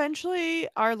 And eventually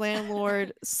our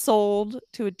landlord sold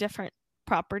to a different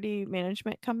property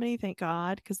management company, thank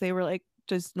God, because they were like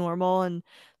just normal, and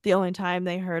the only time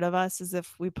they heard of us is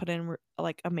if we put in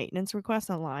like a maintenance request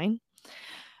online.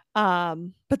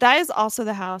 But that is also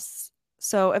the house.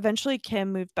 So eventually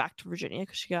Kim moved back to Virginia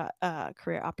because she got a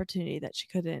career opportunity that she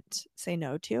couldn't say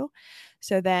no to.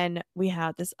 So then we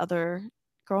had this other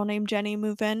girl named Jenny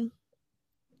move in.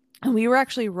 And we were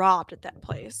actually robbed at that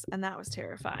place, and that was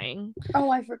terrifying.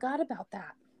 Oh, I forgot about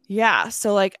that. Yeah.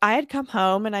 So like I had come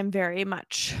home, and I'm very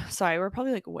much sorry, we're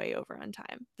probably like way over on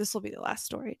time. This will be the last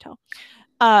story I tell.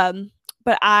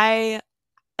 But I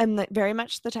am very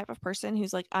much the type of person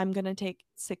who's like, I'm gonna take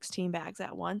 16 bags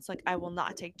at once. Like I will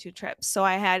not take 2 trips. So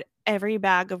I had every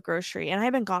bag of grocery, and I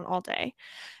had been gone all day.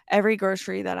 Every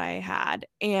grocery that I had,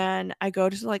 and I go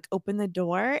to like open the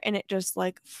door and it just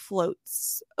like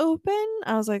floats open.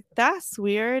 I was like, that's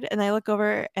weird. And I look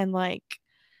over and like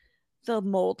the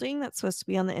molding that's supposed to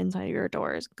be on the inside of your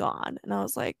door is gone. And I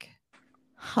was like,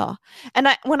 huh. And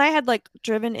when I had like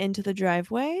driven into the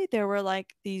driveway, there were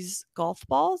like these golf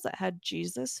balls that had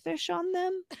Jesus fish on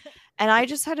them. And I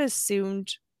just had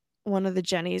assumed one of the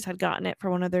Jennies had gotten it for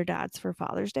one of their dads for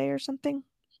Father's Day or something.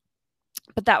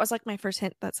 But that was like my first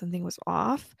hint that something was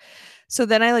off. So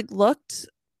then I like looked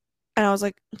and I was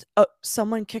like, oh,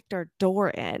 someone kicked our door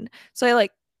in. So I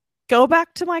like go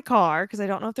back to my car because I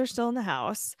don't know if they're still in the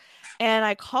house. And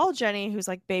I call Jenny, who's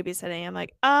like babysitting. I'm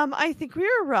like, I think we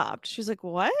were robbed. She's like,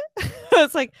 what?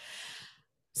 It's like,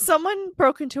 someone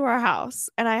broke into our house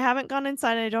and I haven't gone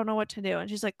inside and I don't know what to do. And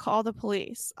she's like, call the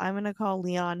police. I'm going to call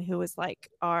Leon, who is like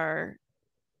our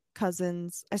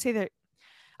cousins.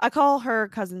 I call her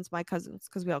cousins my cousins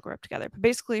because we all grew up together, but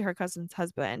basically her cousin's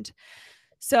husband.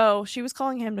 So she was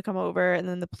calling him to come over, and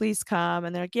then the police come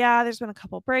and they're like, yeah, there's been a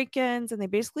couple break-ins, and they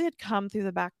basically had come through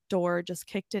the back door, just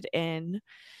kicked it in.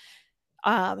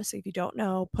 So if you don't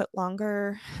know, put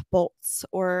longer bolts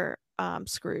or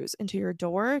screws into your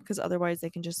door because otherwise they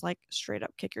can just like straight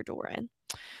up kick your door in,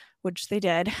 which they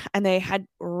did. And they had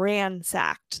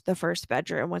ransacked the first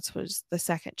bedroom, which was the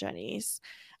second Jenny's.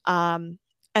 And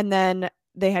then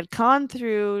they had gone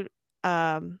through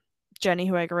Jenny,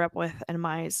 who I grew up with, and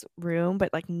Mai's room,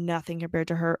 but like nothing compared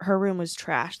to her. Her room was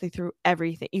trash. They threw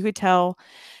everything. You could tell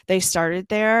they started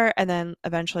there and then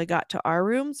eventually got to our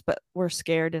rooms, but were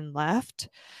scared and left.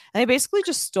 And they basically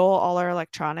just stole all our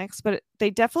electronics, but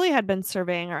they definitely had been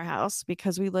surveying our house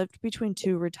because we lived between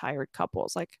 2 retired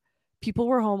couples. Like people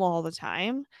were home all the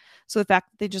time. So the fact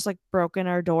that they just like broke in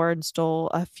our door and stole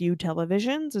a few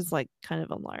televisions is like kind of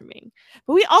alarming.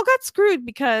 But we all got screwed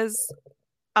because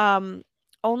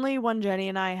only one Jenny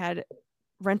and I had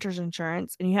renter's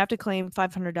insurance, and you have to claim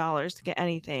 $500 to get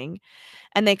anything.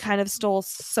 And they kind of stole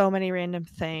so many random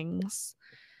things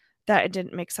that it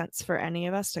didn't make sense for any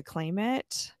of us to claim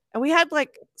it. And we had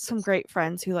like some great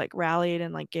friends who like rallied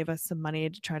and like gave us some money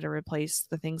to try to replace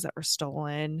the things that were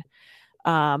stolen.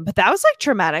 But that was like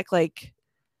traumatic. Like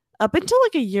up until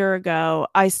like a year ago,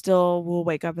 I still will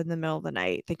wake up in the middle of the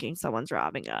night thinking someone's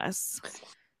robbing us.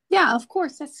 Yeah, of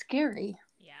course. That's scary.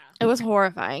 Yeah. It was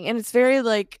horrifying. And it's very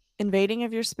like invading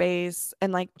of your space.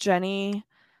 And like Jenny,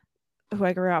 who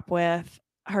I grew up with,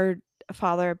 her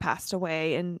father passed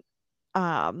away, and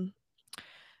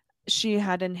she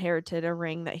had inherited a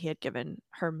ring that he had given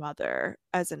her mother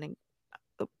as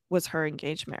was her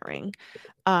engagement ring.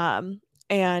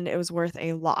 And it was worth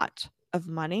a lot of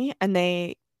money. And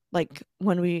they like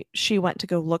when she went to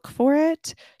go look for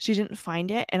it, she didn't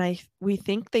find it, and we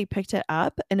think they picked it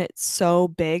up and it's so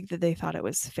big that they thought it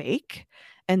was fake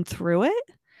and threw it,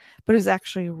 but it was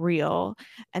actually real.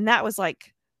 And that was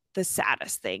like the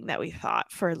saddest thing that we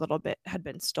thought for a little bit had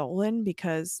been stolen,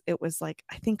 because it was like,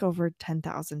 I think over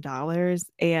 $10,000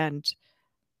 and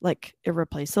like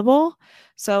irreplaceable.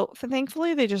 So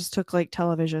thankfully they just took like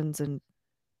televisions and,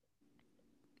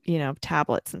 you know,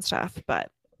 tablets and stuff. But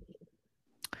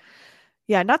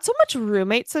yeah, not so much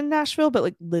roommates in Nashville, but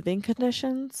like living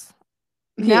conditions.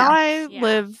 Now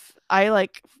I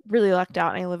like really lucked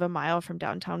out, and I live a mile from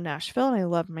downtown Nashville, and I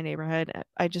love my neighborhood.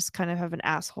 I just kind of have an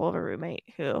asshole of a roommate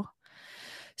who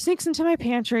sneaks into my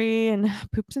pantry and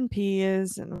poops and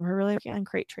pees, and we're really working on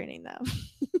crate training them.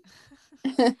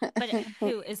 But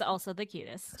who is also the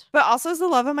cutest. But also is the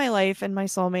love of my life and my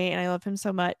soulmate, and I love him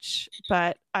so much.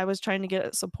 But I was trying to get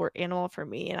a support animal for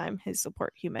me, and I'm his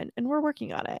support human, and we're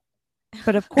working on it.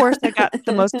 But of course, I got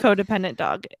the most codependent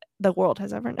dog the world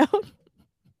has ever known.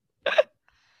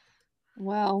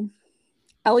 Well,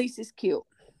 at least it's cute.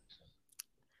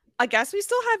 I guess we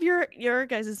still have your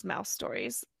guys' mouse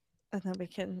stories, and then we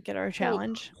can get our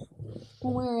challenge.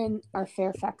 When we were in our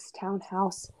Fairfax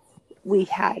townhouse, we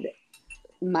had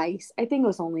mice. I think it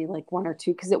was only like one or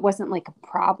two because it wasn't like a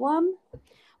problem.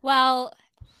 Well,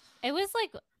 it was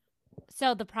like,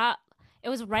 so it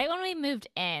was right when we moved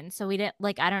in, so we didn't,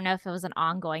 like, I don't know if it was an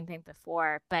ongoing thing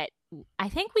before, but I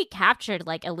think we captured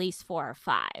like at least 4 or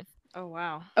 5. Oh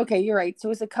wow. Okay, you're right. So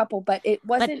it was a couple, but it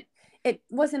wasn't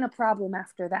a problem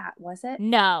after that, was it?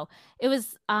 No. It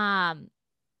was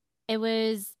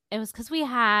because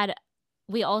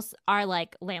we also, our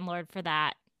like landlord for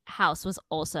that house was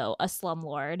also a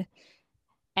slumlord.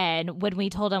 And when we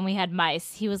told him we had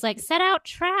mice, he was like, set out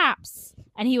traps.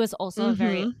 And he was also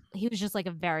he was just like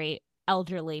a very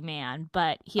elderly man,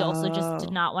 but he also just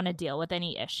did not want to deal with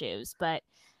any issues. But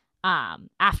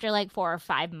after like 4 or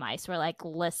 5 mice, we're like,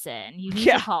 listen, you need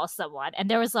to call someone. And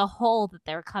there was a hole that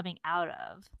they were coming out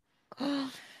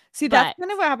of. See, that's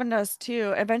kind of what happened to us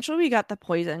too. Eventually we got the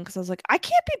poison because I was like, I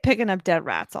can't be picking up dead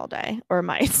rats all day or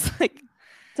mice. Like,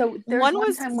 so one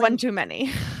was one too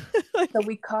many. So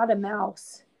we caught a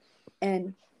mouse,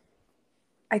 and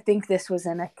I think this was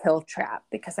in a kill trap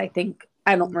because I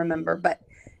don't remember, but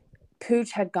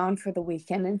Pooch had gone for the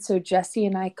weekend. And so Jesse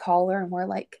and I call her and we're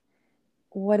like,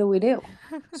 what do we do?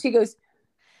 She goes,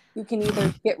 you can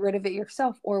either get rid of it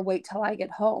yourself or wait till I get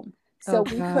home. So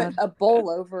we put a bowl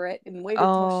over it and waited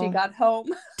till she got home.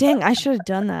 Dang, I should have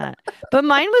done that. But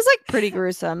mine was like pretty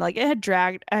gruesome. Like it had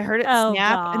dragged, I heard it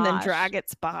snap and then drag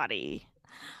its body.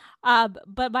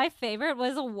 But my favorite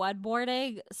was one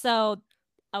morning. So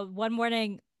one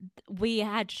morning we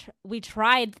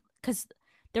tried, because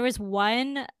there was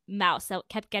one mouse that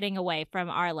kept getting away from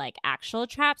our like actual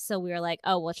traps. So we were like,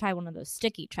 oh, we'll try one of those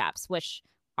sticky traps, which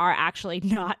are actually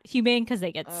not humane because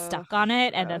they get stuck on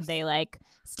it and then they like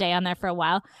stay on there for a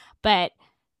while. But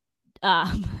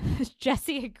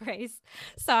Jesse and Grace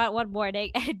saw it one morning,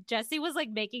 and Jesse was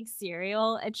like making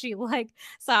cereal, and she like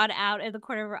saw it out in the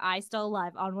corner of her eye, still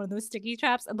alive, on one of those sticky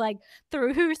traps, and like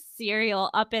threw her cereal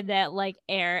up in that like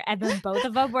air. And then both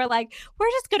of them were like,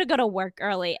 we're just gonna go to work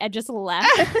early, and just left.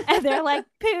 And they're like,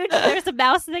 Pooch, there's a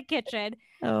mouse in the kitchen.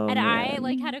 And I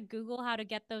like had to Google how to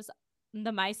get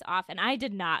the mice off, and I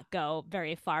did not go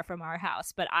very far from our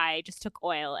house, but I just took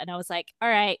oil and I was like, all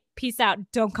right, peace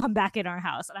out, don't come back in our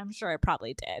house. And I'm sure it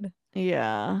probably did.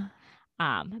 Yeah.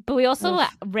 But we also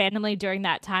randomly during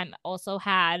that time also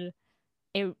had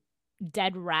a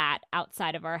dead rat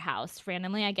outside of our house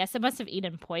randomly. I guess it must have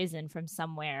eaten poison from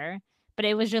somewhere, but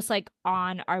it was just like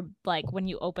on our, like when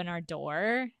you open our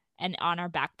door and on our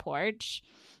back porch.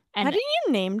 And how do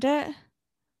you named it?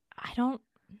 I don't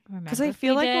remember, because I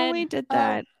feel like when we did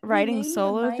that writing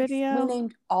solo video, we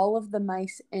named all of the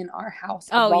mice in our house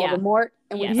Voldemort,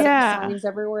 and we put signs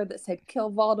everywhere that said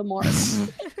 "Kill Voldemort."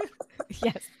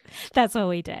 Yes, that's what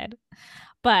we did.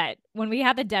 But when we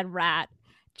had the dead rat,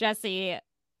 Jessie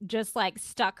just like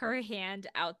stuck her hand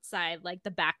outside like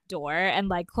the back door and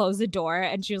like closed the door,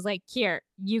 and she was like, "Here,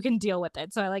 you can deal with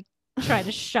it." So I like tried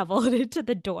to shovel it into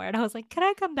the door, and I was like, can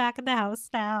I come back in the house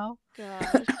now?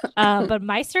 Gosh. But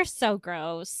mice are so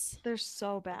gross. They're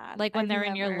so bad. Like when they're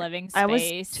in your living space. I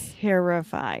was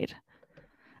terrified.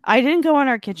 I didn't go in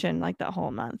our kitchen like that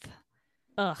whole month.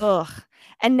 Ugh.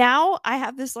 And now I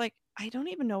have this like, I don't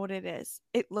even know what it is.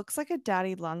 It looks like a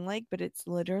daddy long leg, but it's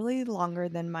literally longer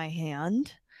than my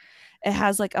hand. It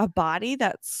has like a body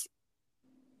that's,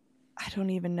 I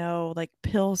don't even know, like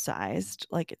pill sized.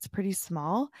 Like it's pretty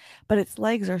small, but its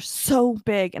legs are so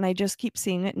big, and I just keep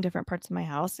seeing it in different parts of my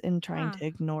house and trying to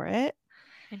ignore it.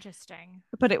 Interesting.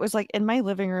 But it was like in my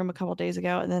living room a couple days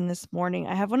ago, and then this morning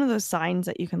I have one of those signs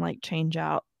that you can like change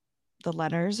out the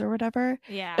letters or whatever.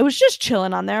 Yeah. It was just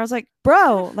chilling on there. I was like,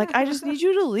 bro, like I just need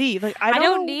you to leave. Like I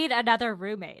don't need another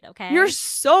roommate, okay? You're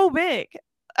so big.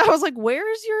 I was like,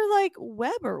 where's your like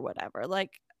web or whatever?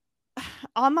 Like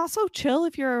I'm also chill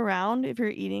if you're around, if you're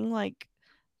eating like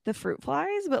the fruit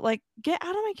flies, but like get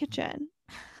out of my kitchen.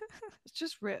 It's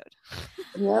just rude.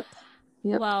 Yep.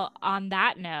 Well, on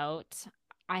that note,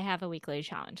 I have a weekly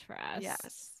challenge for us.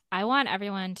 Yes. I want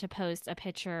everyone to post a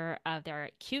picture of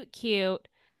their cute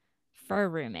fur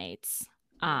roommates.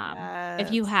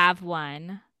 If you have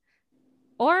one,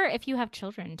 or if you have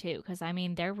children too, because I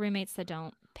mean, they're roommates that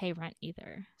don't pay rent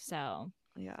either. So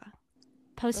yeah,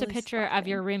 post really a picture of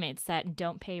your roommates that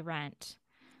don't pay rent,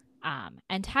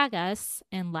 and tag us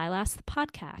in Lilas the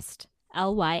Podcast,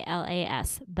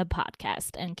 LYLAS the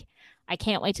Podcast, and I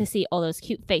can't wait to see all those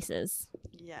cute faces.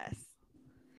 Yes.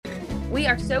 We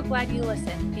are so glad you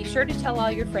listened. Be sure to tell all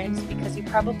your friends because you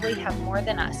probably have more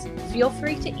than us. Feel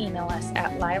free to email us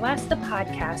at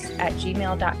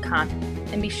lilasthepodcast@gmail.com.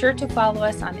 And be sure to follow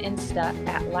us on Insta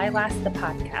at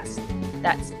lilasthepodcast.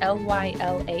 That's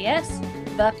LYLAS,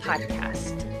 the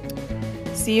podcast.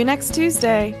 See you next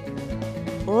Tuesday.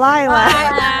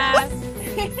 Lilas.